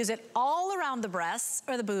 You're gonna use it all around the breasts,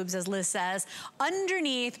 or the boobs as Liz says,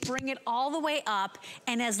 underneath, bring it all the way up,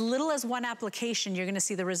 and as little as one application, you're gonna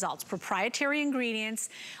see the results. Proprietary ingredients,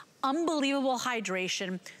 unbelievable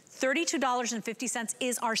hydration, $32.50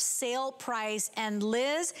 is our sale price. And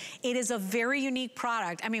Liz, it is a very unique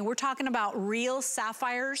product. I mean, we're talking about real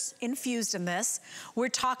sapphires infused in this. We're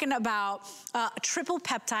talking about triple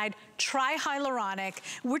peptide, trihyaluronic.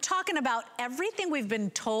 We're talking about everything we've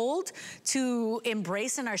been told to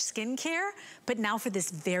embrace in our skincare, but now for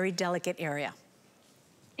this very delicate area.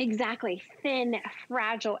 Exactly, thin,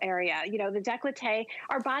 fragile area. You know, the décolleté,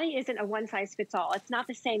 our body isn't a one size fits all. It's not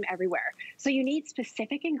the same everywhere. So you need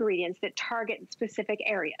specific ingredients that target specific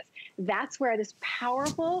areas. That's where this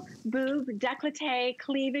powerful boob, décolleté,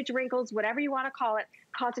 cleavage, wrinkles, whatever you want to call it,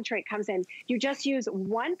 concentrate comes in. You just use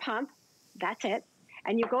one pump, that's it.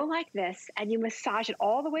 And you go like this, and you massage it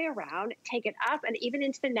all the way around, take it up and even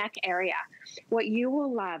into the neck area. What you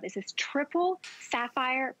will love is this triple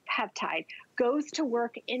sapphire peptide goes to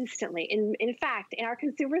work instantly. In fact, in our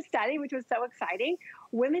consumer study, which was so exciting,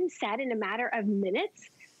 women said in a matter of minutes,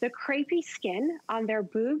 the crepey skin on their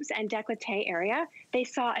boobs and décolleté area, they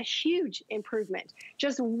saw a huge improvement.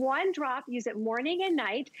 Just one drop, use it morning and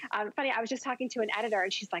night. Funny, I was just talking to an editor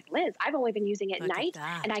and she's like, Liz, I've only been using it at night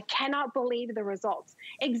and I cannot believe the results.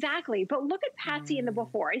 Exactly, but look at Patsy in the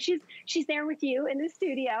before, and she's there with you in the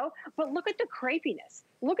studio, but look at the crepiness.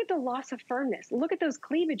 Look at the loss of firmness. Look at those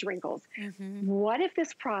cleavage wrinkles. What if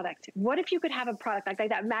this product, what if you could have a product like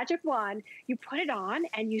that magic wand, you put it on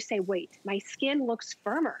and you say, wait, my skin looks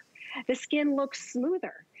firmer. The skin looks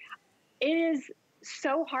smoother. It is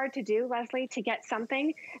so hard to do, Leslie, to get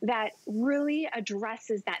something that really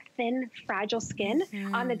addresses that thin, fragile skin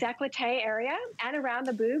on the décolleté area and around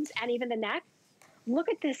the boobs and even the neck. Look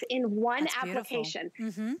at this in one application.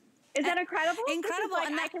 Is that incredible? Incredible,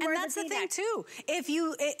 like, and that's the thing too. If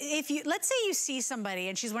you, let's say you see somebody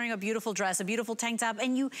and she's wearing a beautiful dress, a beautiful tank top,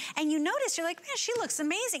 and you notice, you're like, man, she looks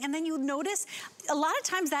amazing. And then you notice a lot of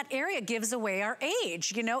times that area gives away our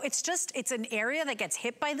age. You know, it's an area that gets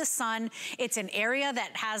hit by the sun. It's an area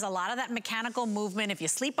that has a lot of that mechanical movement. If you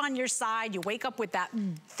sleep on your side, you wake up with that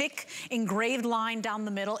thick engraved line down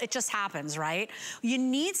the middle. It just happens, right? You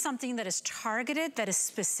need something that is targeted, that is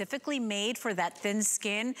specifically made for that thin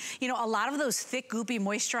skin. You know, a lot of those thick, goopy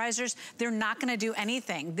moisturizers, they're not gonna do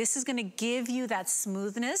anything. This is gonna give you that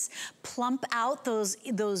smoothness, plump out those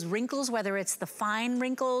wrinkles, whether it's the fine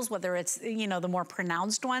wrinkles, whether it's, you know, the more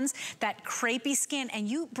pronounced ones, that crepey skin, and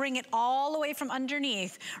you bring it all the way from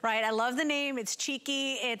underneath, right? I love the name, it's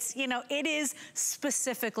cheeky, it's, you know, it is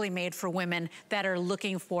specifically made for women that are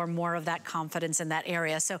looking for more of that confidence in that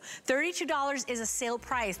area. So $32 is a sale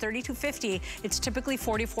price, $32.50. It's typically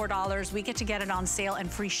 $44. We get to get it on sale and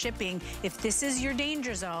free shipping. If this is your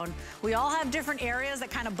danger zone, we all have different areas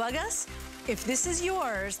that kind of bug us. If this is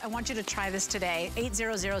yours, I want you to try this today.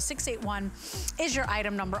 800681 is your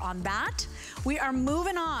item number on that. We are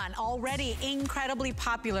moving on. Already incredibly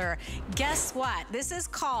popular. Guess what? This is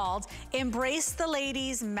called Embrace the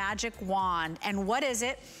Ladies Magic Wand. And what is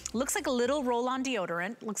it? Looks like a little roll-on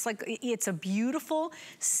deodorant. Looks like it's a beautiful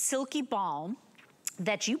silky balm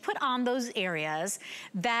that you put on those areas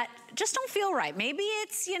that just don't feel right. Maybe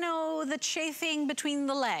it's, you know, the chafing between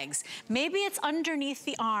the legs. Maybe it's underneath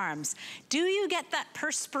the arms. Do you get that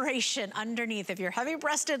perspiration underneath? If you're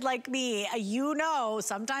heavy-breasted like me, you know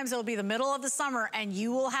sometimes it'll be the middle of the summer and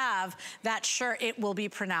you will have that shirt, it will be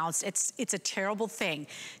pronounced. It's a terrible thing.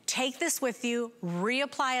 Take this with you,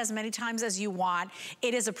 reapply as many times as you want.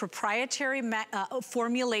 It is a proprietary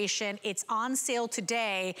formulation. It's on sale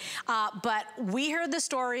today, but we heard the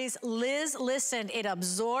stories. Liz listened. It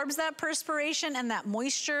absorbs that perspiration and that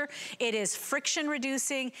moisture. It is friction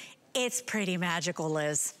reducing. It's pretty magical,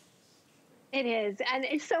 Liz. It is. And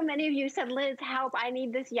so many of you said, Liz, help, I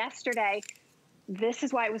need this yesterday. This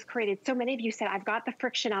is why it was created. So many of you said, I've got the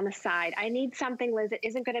friction on the side. I need something, Liz, that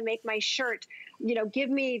isn't going to make my shirt, you know, give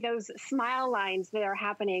me those smile lines that are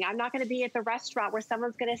happening. I'm not going to be at the restaurant where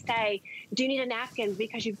someone's going to say, do you need a napkin?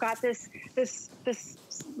 Because you've got this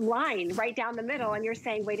line right down the middle and you're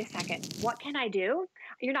saying, wait a second, what can I do?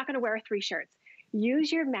 You're not going to wear 3 shirts.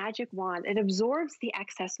 Use your magic wand. It absorbs the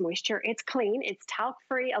excess moisture. It's clean. It's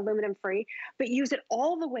talc-free, aluminum-free, but use it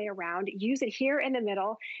all the way around. Use it here in the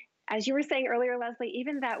middle. As you were saying earlier, Leslie,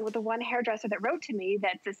 even that with the one hairdresser that wrote to me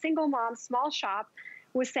that's a single mom, small shop,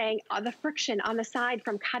 was saying the friction on the side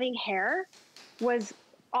from cutting hair was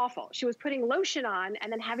awful. She was putting lotion on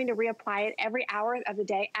and then having to reapply it every hour of the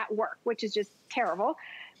day at work, which is just terrible.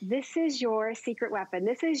 This is your secret weapon.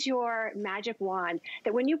 This is your magic wand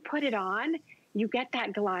that when you put it on, you get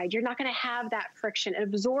that glide. You're not going to have that friction. It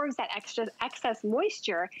absorbs that excess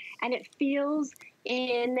moisture and it feels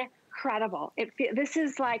incredible. This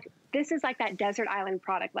is like that desert island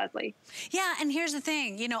product, Leslie. Yeah, and here's the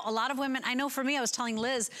thing, you know, a lot of women, I know for me, I was telling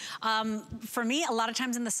Liz, for me, a lot of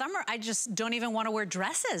times in the summer, I just don't even want to wear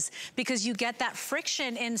dresses because you get that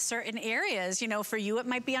friction in certain areas. You know, for you, it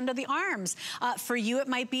might be under the arms. For you, it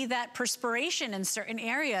might be that perspiration in certain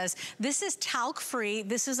areas. This is talc-free.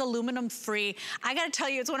 This is aluminum-free. I got to tell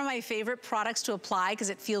you, it's one of my favorite products to apply because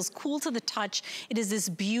it feels cool to the touch. It is this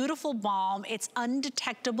beautiful balm. It's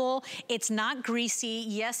undetectable. It's not greasy.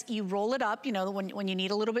 Yes, you roll it up, you know, when you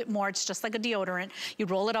need a little bit more, it's just like a deodorant. You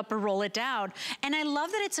roll it up or roll it down. And I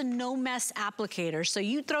love that it's a no-mess applicator. So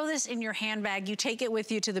you throw this in your handbag, you take it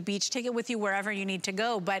with you to the beach, take it with you wherever you need to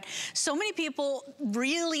go. But so many people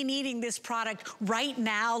really needing this product right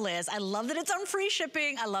now, Liz. I love that it's on free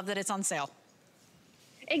shipping. I love that it's on sale.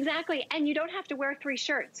 Exactly, and you don't have to wear 3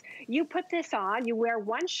 shirts. You put this on, you wear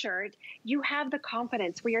 1 shirt, you have the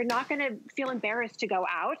confidence where you're not gonna feel embarrassed to go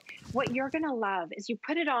out. What you're gonna love is you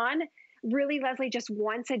put it on, really, Leslie, just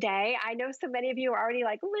once a day. I know so many of you are already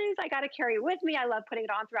like, Liz, I gotta carry it with me. I love putting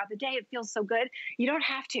it on throughout the day. It feels so good. You don't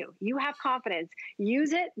have to. You have confidence.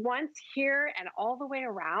 Use it once here and all the way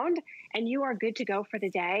around, and you are good to go for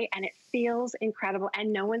the day, and it feels incredible,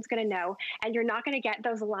 and no one's gonna know. And you're not gonna get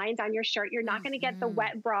those lines on your shirt. You're not gonna get the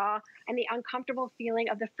wet bra and the uncomfortable feeling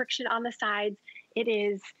of the friction on the sides. It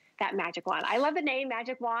is that magic wand. I love the name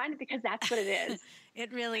Magic Wand because that's what it is.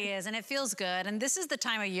 It really is, and it feels good. And this is the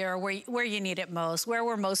time of year where you need it most, where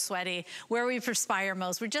we're most sweaty, where we perspire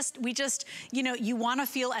most. We just, you know, you want to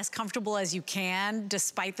feel as comfortable as you can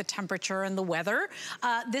despite the temperature and the weather.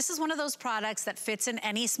 This is one of those products that fits in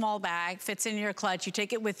any small bag, fits in your clutch. You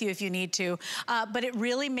take it with you if you need to, but it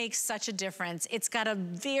really makes such a difference. It's got a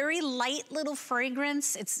very light little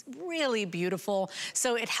fragrance. It's really beautiful.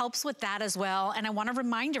 So it helps with that as well. And I want to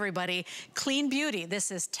remind everybody, clean beauty. This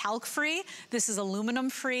is talc-free. This is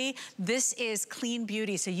aluminum-free. This is clean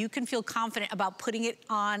beauty, so you can feel confident about putting it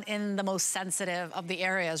on in the most sensitive of the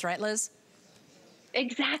areas, right, Liz?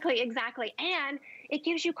 Exactly, exactly. And it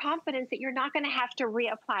gives you confidence that you're not going to have to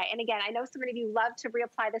reapply. And again, I know so many of you love to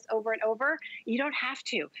reapply this over and over. You don't have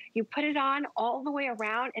to. You put it on all the way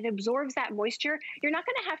around. It absorbs that moisture. You're not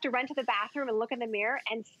going to have to run to the bathroom and look in the mirror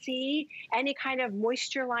and see any kind of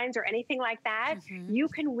moisture lines or anything like that. You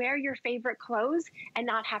can wear your favorite clothes and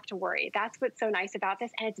not have to worry. That's what's so nice about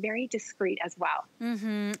this. And it's very discreet as well.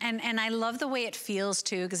 And I love the way it feels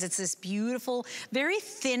too, because it's this beautiful, very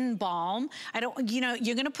thin balm. You know,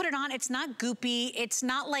 you're going to put it on. It's not goopy. It's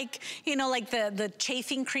not like, you know, like the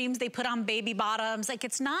chafing creams they put on baby bottoms. Like,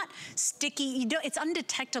 it's not sticky. It's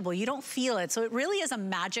undetectable. You don't feel it. So it really is a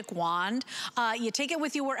magic wand. You take it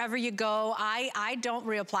with you wherever you go. I don't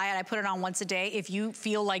reapply it. I put it on once a day. If you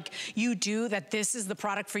feel like you do, that this is the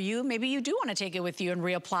product for you, maybe you do want to take it with you and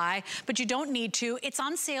reapply, but you don't need to. It's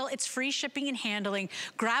on sale. It's free shipping and handling.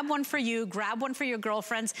 Grab one for you. Grab one for your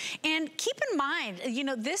girlfriends. And keep in mind, you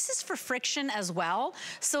know, this is for friction as well.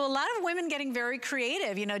 So a lot of women getting very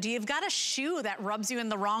creative. You know, you've got a shoe that rubs you in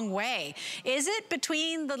the wrong way? Is it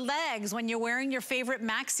between the legs when you're wearing your favorite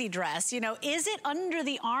maxi dress? You know, is it under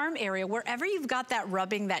the arm area? Wherever you've got that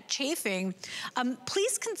rubbing, that chafing,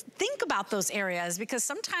 please think about those areas, because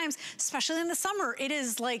sometimes, especially in the summer, it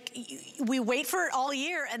is like we wait for it all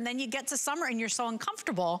year and then you get to summer and you're so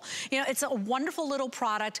uncomfortable. You know, it's a wonderful little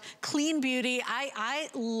product, clean beauty. I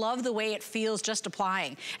love the way it feels just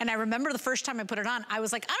applying. And I remember the first time I put it on, I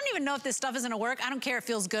was like, I don't even know if this stuff is gonna work. I don't care, it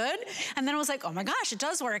feels good. And then I was like, oh my gosh, it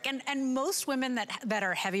does work. And most women that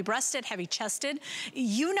are heavy breasted, heavy chested,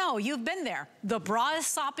 you know, you've been there. The bra is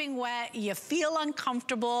sopping wet, you feel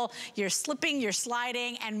uncomfortable, you're slipping, you're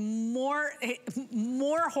sliding, and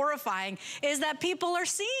more horrifying is that people are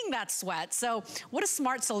seeing that sweat. So what a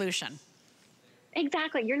smart solution.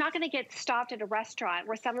 Exactly. You're not going to get stopped at a restaurant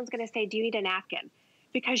where someone's going to say, do you need a napkin?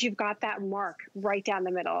 Because you've got that mark right down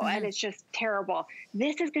the middle, and it's just terrible.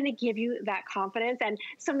 This is going to give you that confidence. And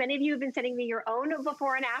so many of you have been sending me your own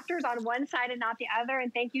before and afters on one side and not the other,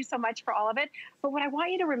 and thank you so much for all of it. But what I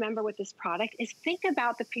want you to remember with this product is think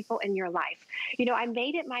about the people in your life. You know, I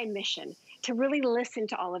made it my mission to really listen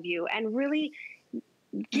to all of you and really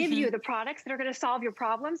give you the products that are going to solve your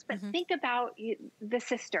problems, but think about the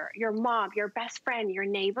sister, your mom, your best friend, your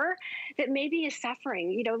neighbor that maybe is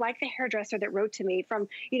suffering, you know, like the hairdresser that wrote to me from,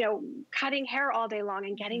 you know, cutting hair all day long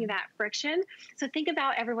and getting that friction. So think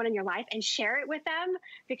about everyone in your life and share it with them,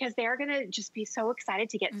 because they're going to just be so excited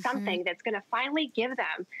to get something that's going to finally give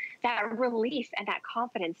them that relief and that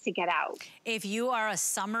confidence to get out. If you are a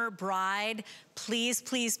summer bride, please,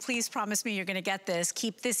 please, please promise me you're going to get this.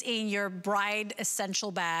 Keep this in your bride essential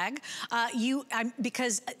bag.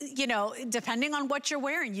 Because, you know, depending on what you're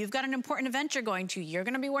wearing, you've got an important event you're going to. You're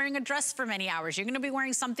going to be wearing a dress for many hours. You're going to be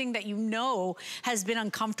wearing something that you know has been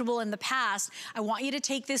uncomfortable in the past. I want you to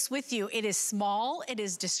take this with you. It is small, it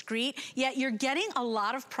is discreet, yet you're getting a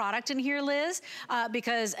lot of product in here, Liz,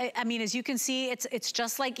 because, I mean, as you can see, it's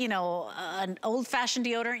just like, you know, an old-fashioned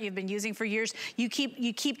deodorant you've been using for years. You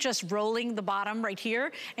keep just rolling the bottom right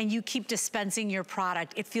here, and you keep dispensing your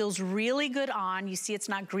product. It feels really good on. You see, it's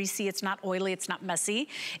not greasy, it's not oily, it's not messy.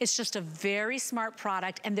 It's just a very smart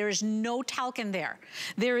product, and there is no talc in there.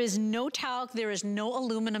 There is no talc, there is no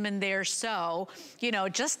aluminum in there, so, you know,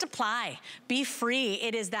 just apply. Be free.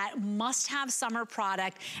 It is that must-have summer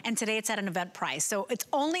product, and today it's at an event price. So it's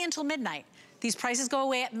only until midnight. These prices go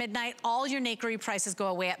away at midnight. All your Nakery prices go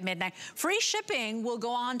away at midnight. Free shipping will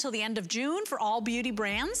go on till the end of June for all beauty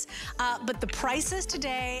brands. But the prices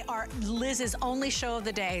today are Liz's only show of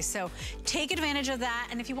the day. So take advantage of that.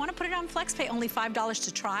 And if you want to put it on FlexPay, only $5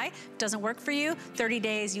 to try. Doesn't work for you, 30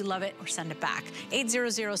 days, you love it, or send it back.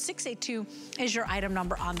 800-682 is your item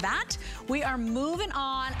number on that. We are moving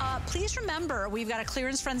on. Please remember, we've got a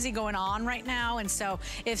clearance frenzy going on right now. And so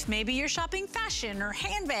if maybe you're shopping fashion or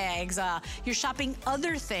handbags, you're shopping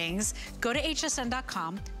other things, go to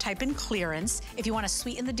hsn.com, type in clearance. If you want to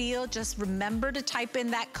sweeten the deal, just remember to type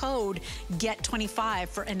in that code, GET25,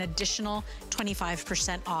 for an additional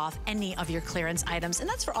 25% off any of your clearance items. And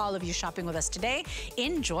that's for all of you shopping with us today.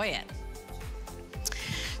 Enjoy it.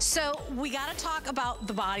 So we got to talk about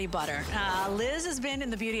the body butter. Liz has been in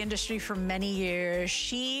the beauty industry for many years.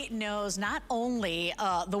 She knows not only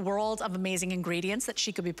the world of amazing ingredients that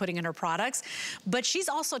she could be putting in her products, but she's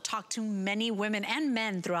also talked to many women and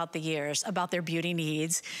men throughout the years about their beauty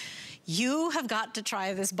needs. You have got to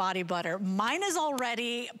try this body butter. Mine is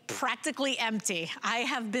already practically empty. I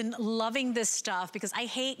have been loving this stuff because I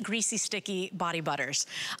hate greasy, sticky body butters,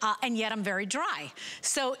 and yet I'm very dry.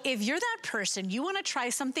 So if you're that person, you want to try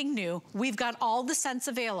something new, we've got all the scents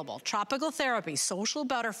available. Tropical Therapy, Social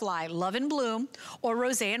Butterfly, Love and Bloom, or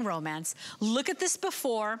Rosé and Romance. Look at this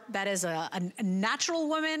before. That is a natural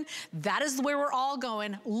woman. That is where we're all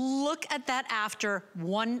going. Look at that after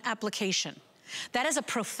one application. That is a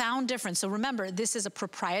profound difference. So remember, this is a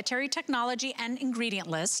proprietary technology and ingredient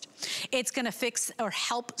list. It's gonna fix or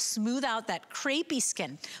help smooth out that crepey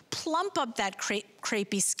skin, plump up that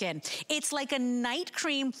crepey skin. It's like a night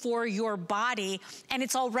cream for your body, and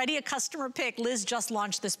it's already a customer pick. Liz just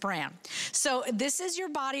launched this brand. So this is your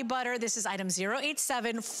body butter. This is item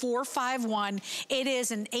 087451. It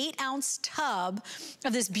is an 8-ounce tub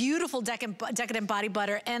of this beautiful decadent body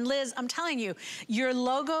butter. And Liz, I'm telling you, your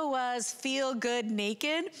logo was feel good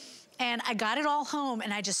naked. And I got it all home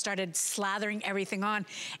and I just started slathering everything on.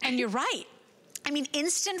 And you're right. I mean,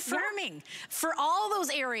 instant firming for all those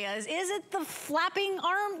areas. Is it the flapping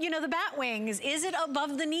arm, you know, the bat wings? Is it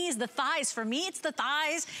above the knees, the thighs? For me, it's the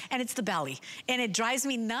thighs and it's the belly. And it drives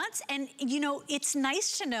me nuts. And, you know, it's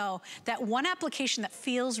nice to know that one application that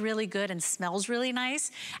feels really good and smells really nice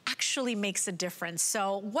actually makes a difference.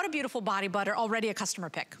 So what a beautiful body butter, already a customer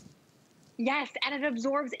pick. Yes, and it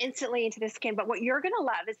absorbs instantly into the skin. But what you're going to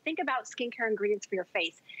love is think about skincare ingredients for your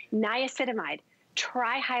face. Niacinamide,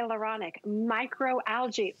 trihyaluronic,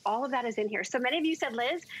 microalgae, all of that is in here. So many of you said,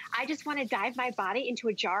 Liz, I just want to dive my body into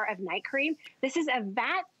a jar of night cream. This is a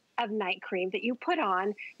vat of night cream that you put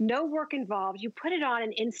on, no work involved. You put it on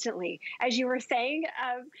and instantly, as you were saying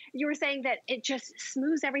that it just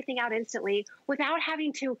smooths everything out instantly without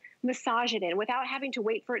having to massage it in, without having to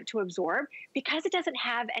wait for it to absorb. Because it doesn't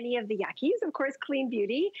have any of the yuckies, of course, clean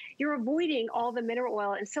beauty, you're avoiding all the mineral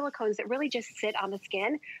oil and silicones that really just sit on the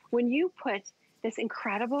skin. When you put this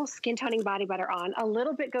incredible skin toning body butter on, a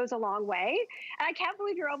little bit goes a long way. And I can't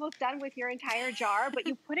believe you're almost done with your entire jar, but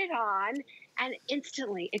you put it on and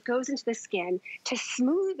instantly it goes into the skin to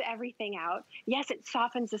smooth everything out. Yes, it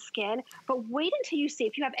softens the skin, but wait until you see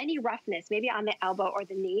if you have any roughness, maybe on the elbow or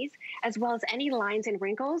the knees, as well as any lines and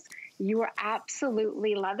wrinkles. You will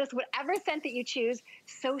absolutely love this. Whatever scent that you choose,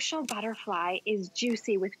 Social Butterfly is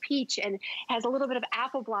juicy with peach and has a little bit of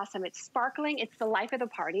apple blossom. It's sparkling. It's the life of the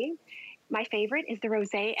party. My favorite is the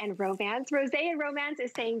Rosé and Romance. Rosé and Romance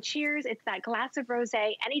is saying cheers. It's that glass of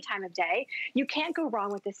rosé any time of day. You can't go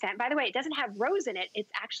wrong with this scent. By the way, it doesn't have rose in it. It's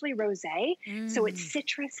actually rosé. So it's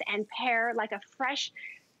citrus and pear, like a fresh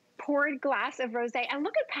poured glass of rosé. And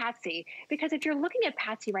look at Patsy, because if you're looking at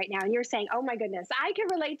Patsy right now and you're saying, oh my goodness, I can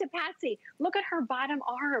relate to Patsy. Look at her bottom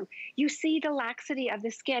arm. You see the laxity of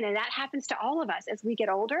the skin, and that happens to all of us as we get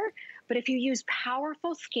older. But if you use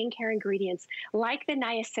powerful skincare ingredients like the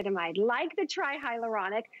niacinamide, like the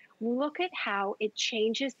trihyaluronic, look at how it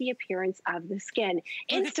changes the appearance of the skin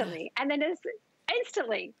instantly. And then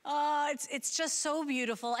instantly. It's just so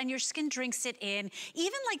beautiful, and your skin drinks it in.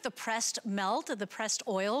 Even like the pressed melt, the pressed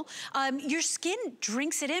oil, your skin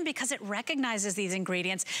drinks it in because it recognizes these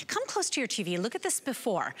ingredients. Come close to your TV, look at this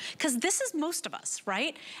before, because this is most of us,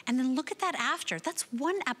 right? And then look at that after. That's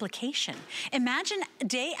one application. Imagine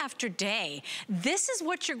day after day. This is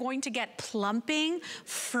what you're going to get: plumping,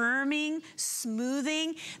 firming,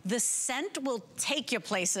 smoothing. The scent will take you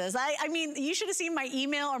places. I mean, you should have seen my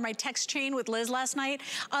email or my text chain with Liz last night.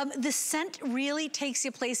 The scent really takes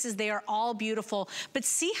you places. They are all beautiful. But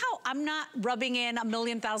see how I'm not rubbing in a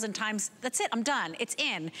million thousand times. That's it, I'm done, it's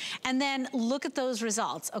in. And then look at those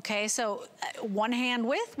results, okay? So one hand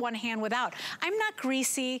with, one hand without. I'm not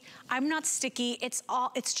greasy, I'm not sticky.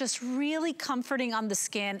 It's just really comforting on the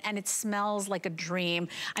skin, and it smells like a dream.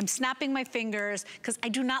 I'm snapping my fingers because I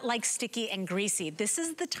do not like sticky and greasy. This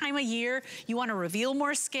is the time of year you want to reveal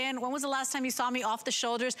more skin. When was the last time you saw me off the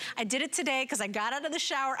shoulders? I did it today because I got out of the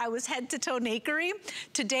shower. I was head to toe nakery.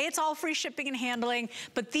 Today it's all free shipping and handling,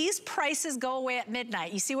 but these prices go away at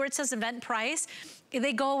midnight. You see where it says event price?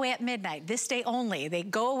 They go away at midnight, this day only. They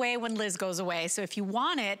go away when Liz goes away. So if you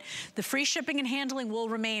want it, the free shipping and handling will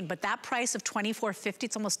remain, but that price of $24.50,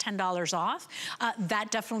 it's almost $10 off.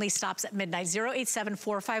 That definitely stops at midnight.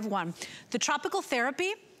 087451. The tropical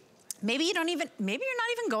therapy, maybe you're not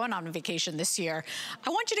even going on vacation this year. I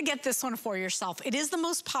want you to get this one for yourself. It is the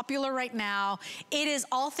most popular right now. It is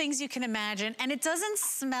all things you can imagine, and it doesn't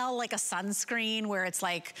smell like a sunscreen where it's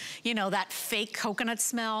like, you know, that fake coconut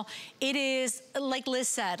smell. It is, like Liz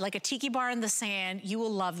said, like a tiki bar in the sand. You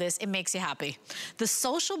will love this. It makes you happy. The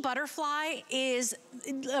Social Butterfly is,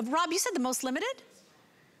 Rob, you said the most limited?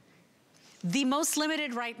 The most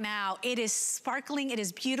limited right now. It is sparkling, it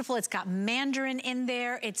is beautiful, it's got mandarin in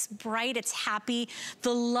there, it's bright, it's happy.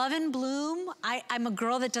 The Love and Bloom, I'm a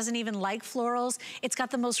girl that doesn't even like florals. It's got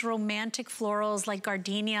the most romantic florals like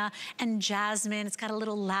gardenia and jasmine. It's got a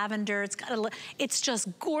little lavender, it's just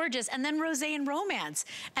gorgeous. And then Rosé and Romance.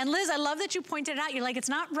 And Liz, I love that you pointed out, you're like, it's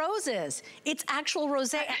not roses, it's actual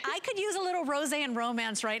rosé. I could use a little Rosé and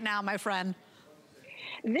Romance right now, my friend.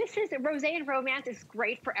 This is, Rosé and Romance is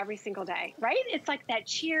great for every single day, right? It's like that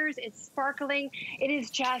cheers, it's sparkling. It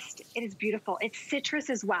is beautiful. It's citrus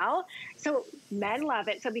as well. So men love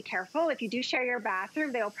it. So be careful. If you do share your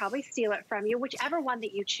bathroom, they'll probably steal it from you, whichever one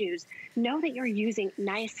that you choose. Know that you're using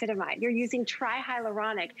niacinamide. You're using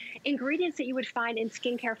trihyaluronic, ingredients that you would find in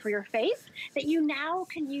skincare for your face that you now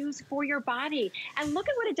can use for your body. And look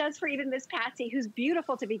at what it does for even Miss Patsy, who's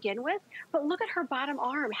beautiful to begin with, but look at her bottom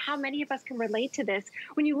arm. How many of us can relate to this?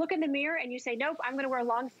 When you look in the mirror and you say, nope, I'm gonna wear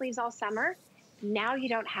long sleeves all summer, now you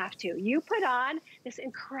don't have to. You put on this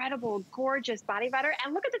incredible, gorgeous body butter,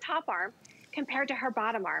 and look at the top arm compared to her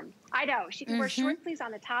bottom arm. I know, she can wear short sleeves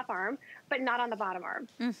on the top arm, but not on the bottom arm.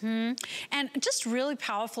 And just really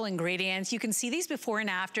powerful ingredients. You can see these before and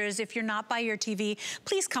afters. If you're not by your TV,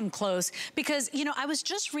 please come close, because, you know, I was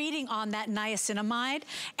just reading on that niacinamide,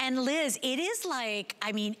 and Liz, it is like,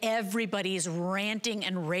 I mean, everybody's ranting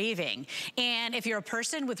and raving. And if you're a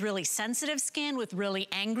person with really sensitive skin, with really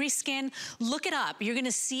angry skin, look it up. You're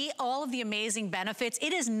gonna see all of the amazing benefits.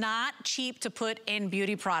 It is not cheap to put in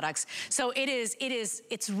beauty products. So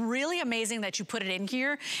it's really amazing that you put it in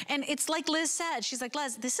here. And it's like Liz said, she's like,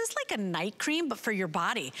 Les, this is like a night cream, but for your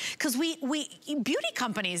body. Because beauty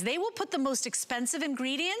companies, they will put the most expensive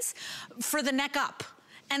ingredients for the neck up.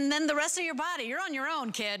 And then the rest of your body, you're on your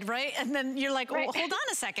own, kid, right? And then you're like, oh, hold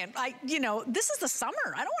on a second. You know, this is the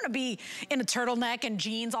summer. I don't want to be in a turtleneck and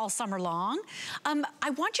jeans all summer long. I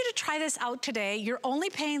want you to try this out today. You're only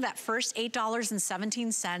paying that first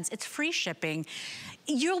 $8.17. It's free shipping.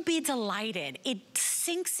 You'll be delighted. It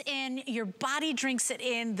sinks in, your body drinks it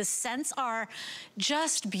in. The scents are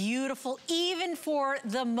just beautiful, even for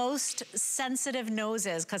the most sensitive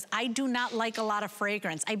noses, because I do not like a lot of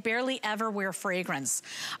fragrance. I barely ever wear fragrance.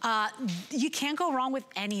 You can't go wrong with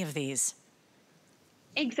any of these.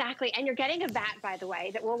 Exactly, and you're getting a vat, by the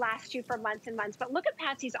way, that will last you for months and months. But look at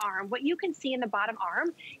Patsy's arm. What you can see in the bottom arm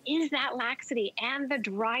is that laxity and the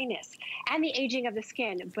dryness and the aging of the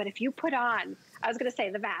skin. But if you put on, I was gonna say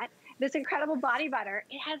the vat, this incredible body butter,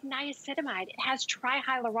 it has niacinamide, it has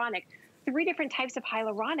trihyaluronic, 3 different types of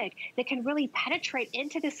hyaluronic that can really penetrate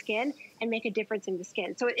into the skin and make a difference in the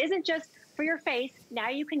skin. So it isn't just for your face. Now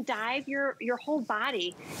you can dive your whole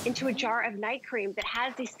body into a jar of night cream that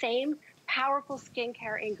has the same powerful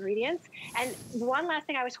skincare ingredients. And one last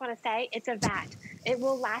thing I just want to say, it's a vat. It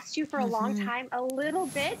will last you for a long time. A little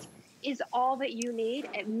bit is all that you need.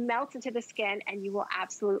 It melts into the skin and you will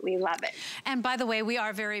absolutely love it. And by the way, we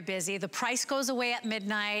are very busy. The price goes away at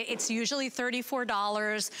midnight. It's usually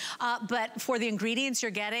 $34, but for the ingredients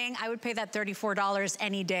you're getting, I would pay that $34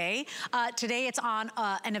 any day. Today it's on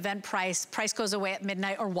an event price. Price goes away at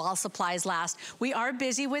midnight or while supplies last. We are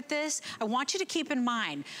busy with this. I want you to keep in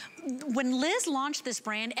mind, when Liz launched this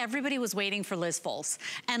brand, everybody was waiting for Liz Foles.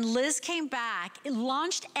 And Liz came back, it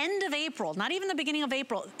launched end of April, not even the beginning of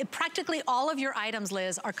April. Practically all of your items,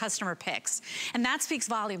 Liz, are customer picks. And that speaks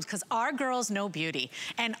volumes, because our girls know beauty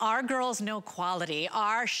and our girls know quality.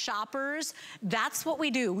 Our shoppers, that's what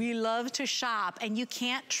we do. We love to shop, and you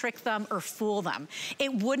can't trick them or fool them.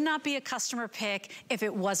 It would not be a customer pick if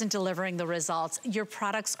it wasn't delivering the results. Your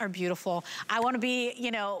products are beautiful. I want to be,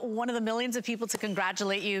 you know, one of the millions of people to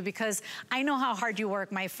congratulate you, because I know how hard you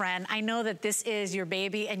work, my friend. I know that this is your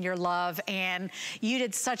baby and your love, and you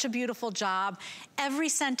did such a beautiful job. Every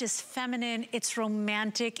scent is feminine, it's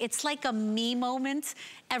romantic, it's like a me moment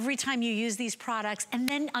every time you use these products, and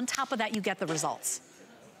then on top of that, you get the results.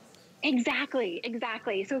 Exactly,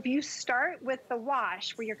 exactly. So if you start with the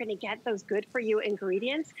wash, where you're gonna get those good for you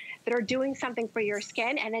ingredients that are doing something for your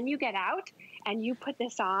skin, and then you get out and you put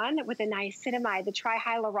this on with the niacinamide, the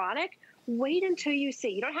trihyaluronic, wait until you see.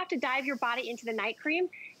 You don't have to dive your body into the night cream.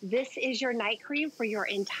 This is your night cream for your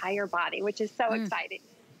entire body, which is so exciting.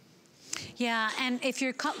 Yeah, and if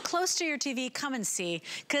you're close to your TV, come and see.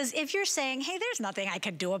 Because if you're saying, hey, there's nothing I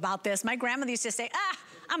could do about this. My grandmother used to say,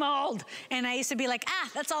 I'm old. And I used to be like,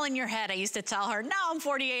 that's all in your head. I used to tell her, now I'm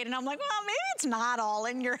 48. And I'm like, well, maybe it's not all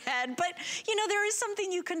in your head. But, you know, there is something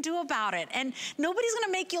you can do about it. And nobody's going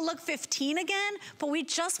to make you look 15 again. But we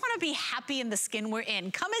just want to be happy in the skin we're in.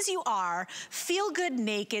 Come as you are. Feel good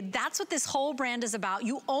naked. That's what this whole brand is about.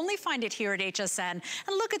 You only find it here at HSN. And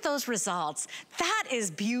look at those results. That is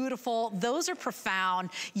beautiful. Those are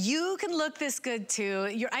profound. You can look this good too.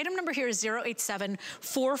 Your item number here is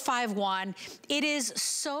 087451. It is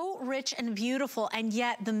so rich and beautiful, and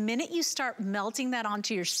yet the minute you start melting that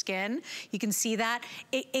onto your skin, you can see that,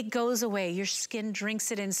 it goes away. Your skin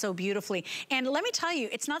drinks it in so beautifully. And let me tell you,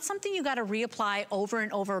 it's not something you gotta reapply over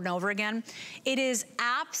and over and over again. It is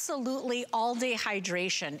absolutely all day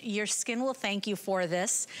hydration. Your skin will thank you for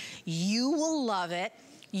this. You will love it.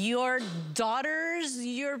 your daughters,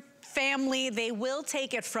 your family, they will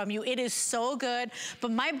take it from you. It is so good, but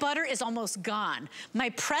my butter is almost gone.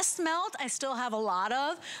 My pressed melt, I still have a lot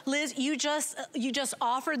of. Liz, you just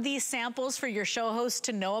offered these samples for your show hosts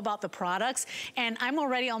to know about the products, and I'm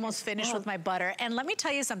already almost finished with my butter. And let me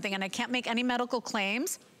tell you something, and I can't make any medical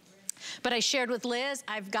claims, but I shared with Liz,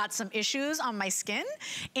 I've got some issues on my skin,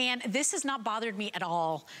 and this has not bothered me at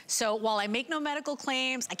all. So while I make no medical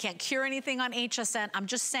claims, I can't cure anything on HSN, I'm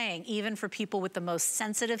just saying, even for people with the most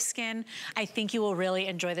sensitive skin, I think you will really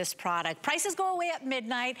enjoy this product. Prices go away at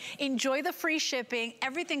midnight. Enjoy the free shipping.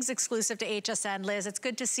 Everything's exclusive to HSN. Liz, it's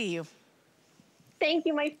good to see you. Thank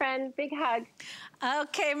you, my friend. Big hug.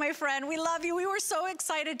 Okay, my friend, we love you. We were so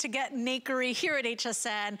excited to get Nakery here at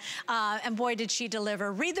HSN, and boy, did she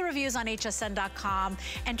deliver. Read the reviews on hsn.com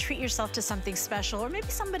and treat yourself to something special, or maybe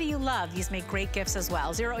somebody you love. These make great gifts as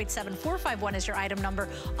well. 087451 is your item number.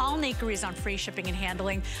 All Nakeries on free shipping and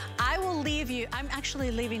handling. I will leave you. I'm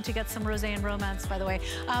actually leaving to get some Rosé and Romance, by the way,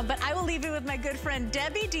 but I will leave you with my good friend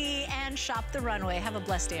Debbie D and Shop the Runway. Have a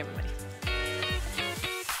blessed day, everybody.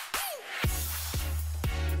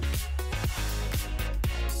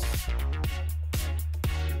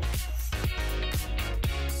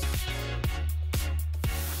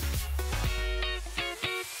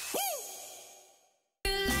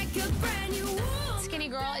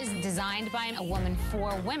 Girl is designed by a woman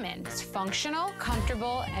for women. It's functional,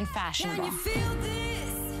 comfortable, and fashionable. Can you feel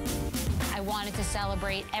this? I wanted to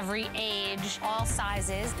celebrate every age, all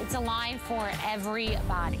sizes. It's a line for every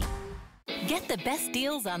body. Get the best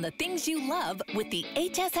deals on the things you love with the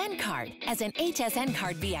HSN card. As an HSN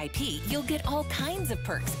card VIP, you'll get all kinds of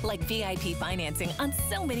perks, like VIP financing on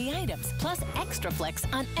so many items, plus extra flex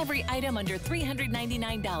on every item under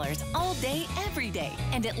 $399 all day, every day,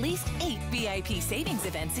 and at least 8 VIP savings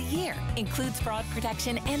events a year. Includes fraud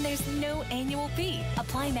protection, and there's no annual fee.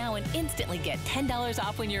 Apply now and instantly get $10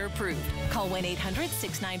 off when you're approved. Call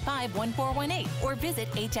 1-800-695-1418 or visit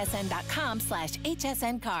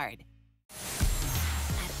hsn.com/HSN card.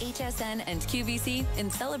 HSN and QVC in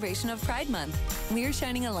celebration of Pride Month. We're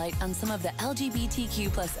shining a light on some of the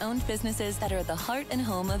LGBTQ+ owned businesses that are the heart and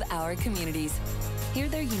home of our communities. Hear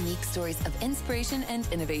their unique stories of inspiration and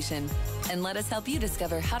innovation. And let us help you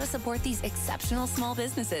discover how to support these exceptional small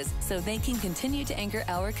businesses so they can continue to anchor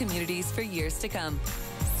our communities for years to come.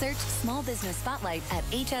 Search Small Business Spotlight at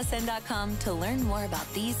hsn.com to learn more about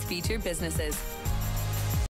these featured businesses.